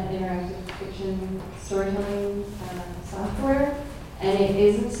on an interactive fiction storytelling software, and it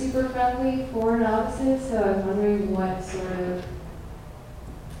isn't super friendly for novices, so I was wondering what sort of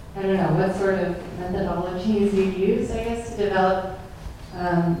methodologies you use, I guess, to develop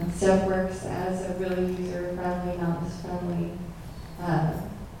StepWorks as a really user-friendly, novice-friendly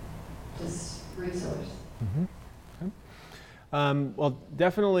just resource. Mm-hmm. Well,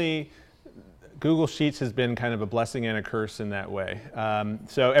 definitely Google Sheets has been kind of a blessing and a curse in that way.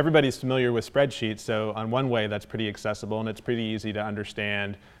 So everybody's familiar with spreadsheets, so on one way that's pretty accessible and it's pretty easy to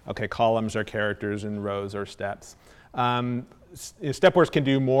understand, okay, columns are characters and rows are steps. StepWorks can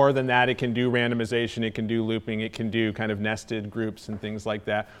do more than that. It can do randomization, it can do looping, it can do kind of nested groups and things like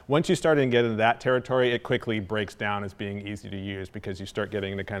that. Once you start to get into that territory, it quickly breaks down as being easy to use because you start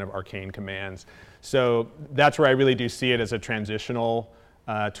getting into kind of arcane commands. So that's where I really do see it as a transitional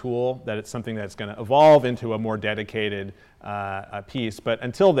tool, that it's something that's going to evolve into a more dedicated piece. But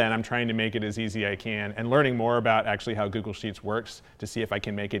until then, I'm trying to make it as easy as I can and learning more about actually how Google Sheets works to see if I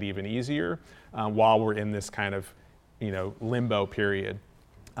can make it even easier while we're in this kind of limbo period.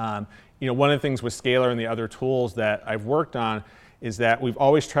 One of the things with Scalar and the other tools that I've worked on is that we've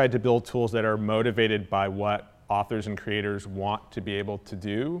always tried to build tools that are motivated by what authors and creators want to be able to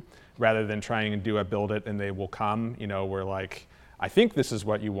do, rather than trying to do a build it and they will come. We're like, I think this is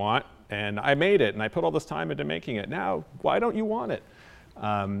what you want, and I made it, and I put all this time into making it. Now, why don't you want it?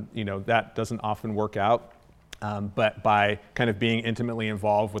 That doesn't often work out. But by kind of being intimately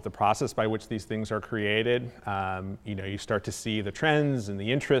involved with the process by which these things are created, you start to see the trends and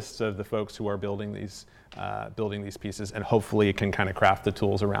the interests of the folks who are building these pieces, and hopefully it can kind of craft the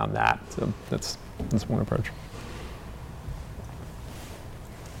tools around that. So that's one approach.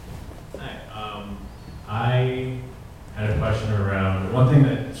 Hi. I had a question around, one thing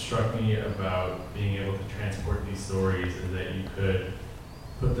that struck me about being able to transport these stories is that you could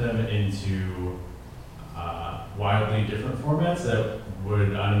put them into wildly different formats that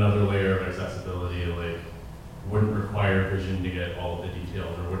would, on another layer of accessibility, wouldn't require vision to get all of the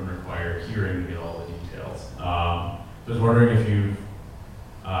details, or wouldn't require hearing to get all the details. I was wondering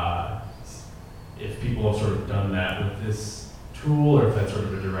if people have sort of done that with this tool, or if that's sort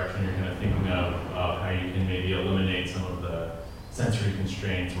of a direction you're kind of thinking of how you can maybe eliminate some of the sensory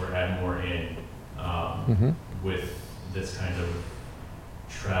constraints or add more in with this kind of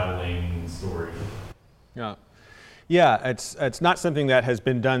traveling story. Yeah, it's not something that has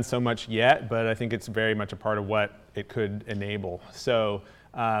been done so much yet, but I think it's very much a part of what it could enable. So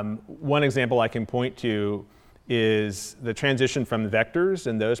one example I can point to is the transition from vectors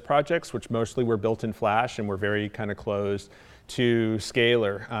and those projects, which mostly were built in Flash and were very kind of closed, to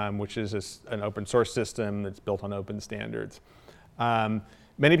Scalar, which is an open source system that's built on open standards.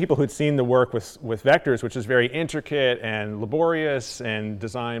 Many people who'd seen the work with vectors, which is very intricate and laborious and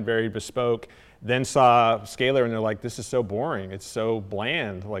designed very bespoke, then saw Scalar and they're like, this is so boring, it's so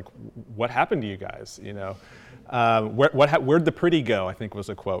bland, like what happened to you guys? Where'd the pretty go, I think was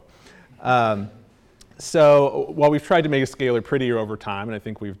a quote. So while we've tried to make a scalar prettier over time, and I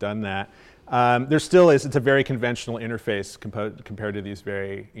think we've done that, there still is, it's a very conventional interface compared to these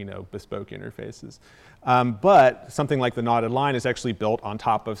very, bespoke interfaces. But something like the knotted line is actually built on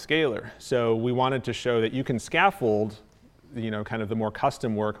top of scalar. So we wanted to show that you can scaffold, kind of the more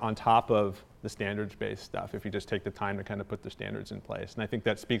custom work on top of the standards-based stuff if you just take the time to kind of put the standards in place. And I think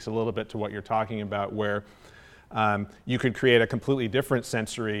that speaks a little bit to what you're talking about, where you could create a completely different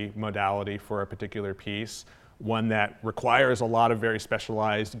sensory modality for a particular piece, one that requires a lot of very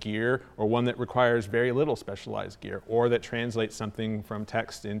specialized gear, or one that requires very little specialized gear, or that translates something from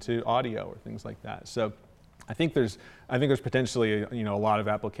text into audio or things like that. So I think there's potentially a lot of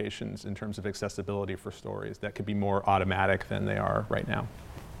applications in terms of accessibility for stories that could be more automatic than they are right now.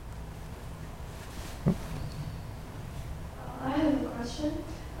 I have a question.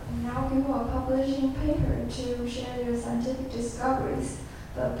 Now people are publishing paper to share their scientific discoveries.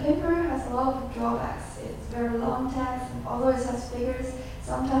 The paper has a lot of drawbacks. It's very long text, and although it has figures,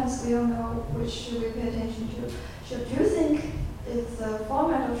 sometimes we don't know which should we pay attention to. So do you think if the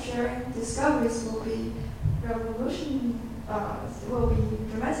format of sharing discoveries will be will be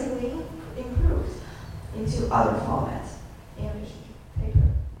dramatically improved into other formats, English paper?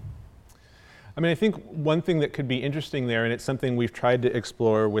 I mean, I think one thing that could be interesting there, and it's something we've tried to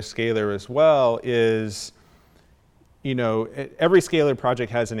explore with Scalar as well, is, every Scalar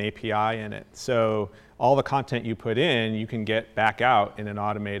project has an API in it. So all the content you put in, you can get back out in an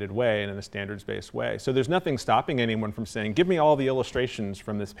automated way and in a standards-based way. So there's nothing stopping anyone from saying, give me all the illustrations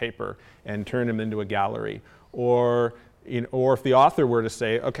from this paper and turn them into a gallery. Or if the author were to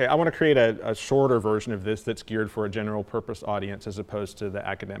say, okay, I want to create a shorter version of this that's geared for a general purpose audience as opposed to the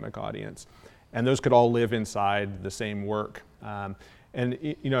academic audience. And those could all live inside the same work. And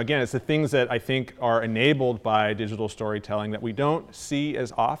again, it's the things that I think are enabled by digital storytelling that we don't see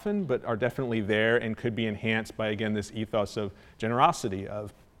as often, but are definitely there and could be enhanced by, again, this ethos of generosity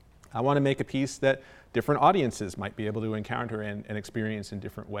of, I want to make a piece that different audiences might be able to encounter and experience in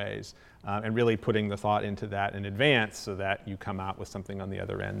different ways, and really putting the thought into that in advance so that you come out with something on the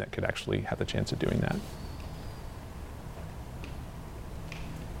other end that could actually have the chance of doing that.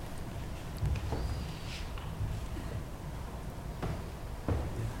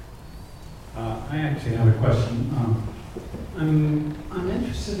 I actually have a question. I'm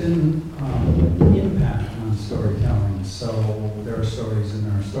interested in impact on storytelling. So there are stories and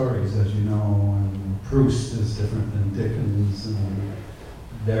there are stories, as you know, and Proust is different than Dickens, and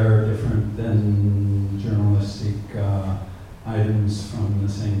they're different than journalistic items from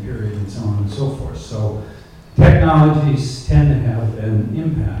the same period, and so on and so forth. So technologies tend to have an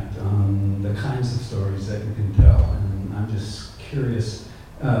impact on the kinds of stories that you can tell, and I'm just curious.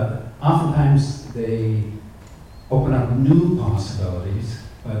 Oftentimes they open up new possibilities,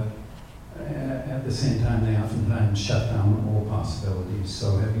 but at the same time they oftentimes shut down old possibilities.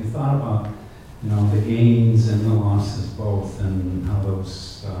 So have you thought about the gains and the losses both, and how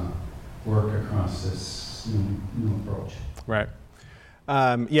those work across this new approach? Right.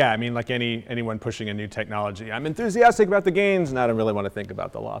 Yeah, I mean, like anyone pushing a new technology, I'm enthusiastic about the gains, and I don't really want to think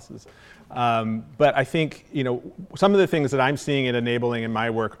about the losses. But I think, some of the things that I'm seeing and enabling in my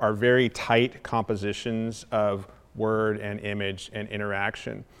work are very tight compositions of word and image and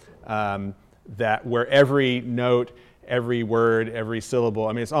interaction, that where every note, every word, every syllable,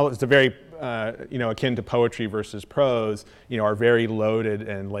 I mean, it's a very, akin to poetry versus prose, are very loaded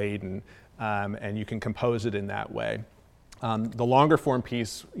and laden, and you can compose it in that way. The longer form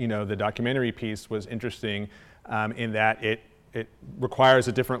piece, the documentary piece, was interesting in that it requires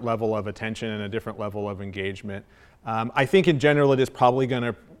a different level of attention and a different level of engagement. I think in general it is probably going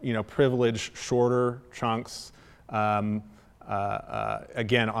to privilege shorter chunks,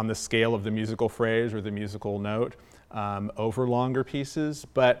 again on the scale of the musical phrase or the musical note, over longer pieces,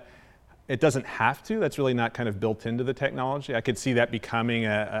 but it doesn't have to. That's really not kind of built into the technology. I could see that becoming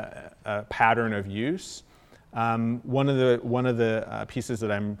a pattern of use. One of the pieces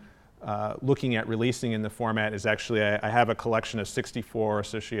that I'm looking at releasing in the format is actually, I have a collection of 64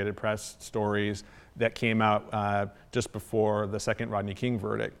 Associated Press stories that came out just before the second Rodney King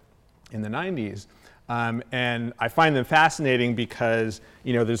verdict in the 90s. And I find them fascinating because,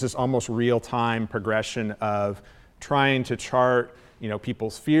 there's this almost real-time progression of trying to chart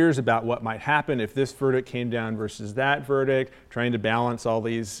people's fears about what might happen if this verdict came down versus that verdict, trying to balance all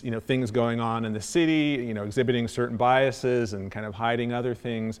these, things going on in the city, exhibiting certain biases and kind of hiding other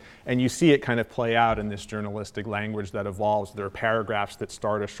things. And you see it kind of play out in this journalistic language that evolves. There are paragraphs that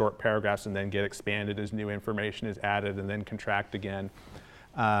start as short paragraphs and then get expanded as new information is added and then contract again.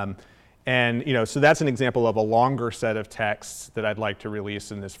 And so that's an example of a longer set of texts that I'd like to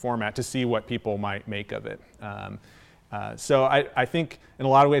release in this format to see what people might make of it. So I think in a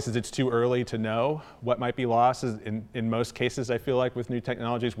lot of ways it's too early to know what might be lost. In most cases, I feel like with new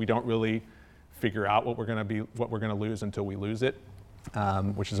technologies, we don't really figure out what we're going to lose until we lose it,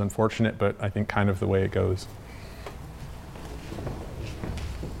 which is unfortunate, but I think kind of the way it goes.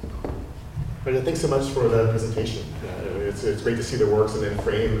 Thanks so much for the presentation. It's great to see the works and then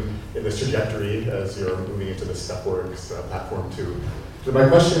framed in this trajectory as you're moving into the StepWorks platform too. So my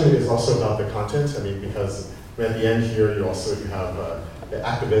question is also about the content. Because at the end here you have the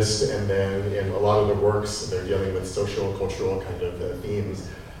activist, and then in a lot of the works they're dealing with social, cultural kind of themes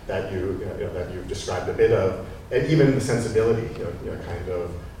that you've described a bit of, and even the sensibility, kind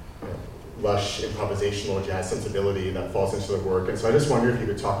of lush improvisational jazz sensibility that falls into the work. And so I just wonder if you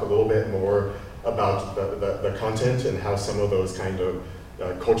could talk a little bit more about the content and how some of those kind of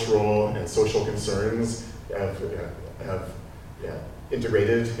cultural and social concerns have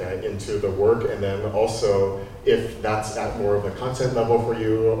integrated into the work, and then also if that's at more of a content level for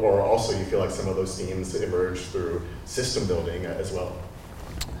you, or also you feel like some of those themes emerge through system building as well.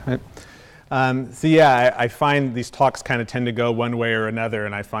 Right. I find these talks kind of tend to go one way or another,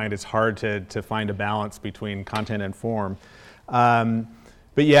 and I find it's hard to find a balance between content and form.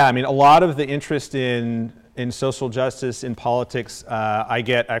 But a lot of the interest in social justice, in politics, I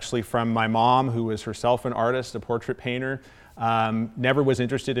get actually from my mom, who was herself an artist, a portrait painter. Never was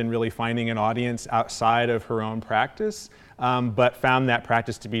interested in really finding an audience outside of her own practice, but found that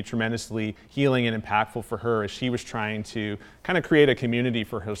practice to be tremendously healing and impactful for her as she was trying to kind of create a community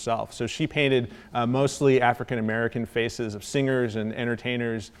for herself. So she painted mostly African American faces of singers and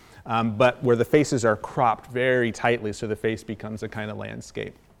entertainers, but where the faces are cropped very tightly so the face becomes a kind of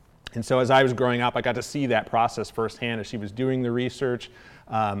landscape. And so as I was growing up, I got to see that process firsthand as she was doing the research,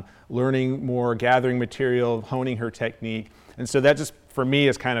 learning more, gathering material, honing her technique. And so that just, for me,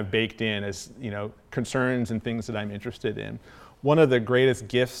 is kind of baked in as, concerns and things that I'm interested in. One of the greatest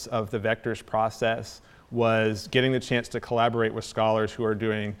gifts of the Vectors process was getting the chance to collaborate with scholars who are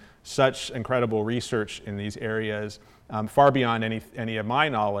doing such incredible research in these areas, far beyond any of my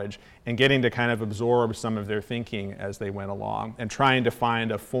knowledge, and getting to kind of absorb some of their thinking as they went along, and trying to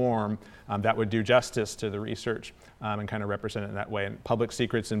find a form that would do justice to the research and kind of represent it in that way. And Public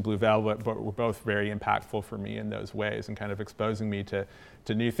Secrets and Blue Velvet were both very impactful for me in those ways, and kind of exposing me to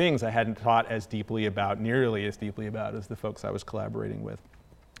new things I hadn't thought nearly as deeply about as the folks I was collaborating with.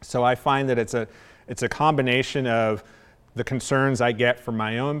 So I find that it's a combination of the concerns I get from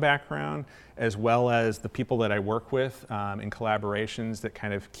my own background, as well as the people that I work with in collaborations that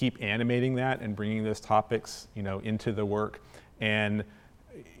kind of keep animating that and bringing those topics, into the work. And,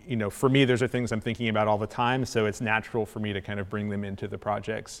 for me, those are things I'm thinking about all the time, so it's natural for me to kind of bring them into the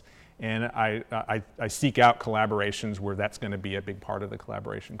projects. And I seek out collaborations where that's going to be a big part of the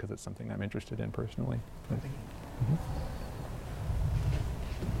collaboration, because it's something I'm interested in personally. Mm-hmm.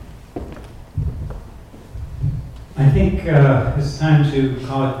 I think it's time to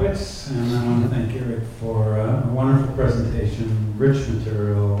call it quits, and I want to thank Eric for a wonderful presentation, rich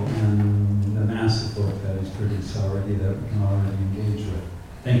material, and the massive work that he's produced already that we can already engage with.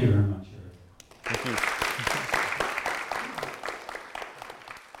 Thank you very much, Eric. Thank you.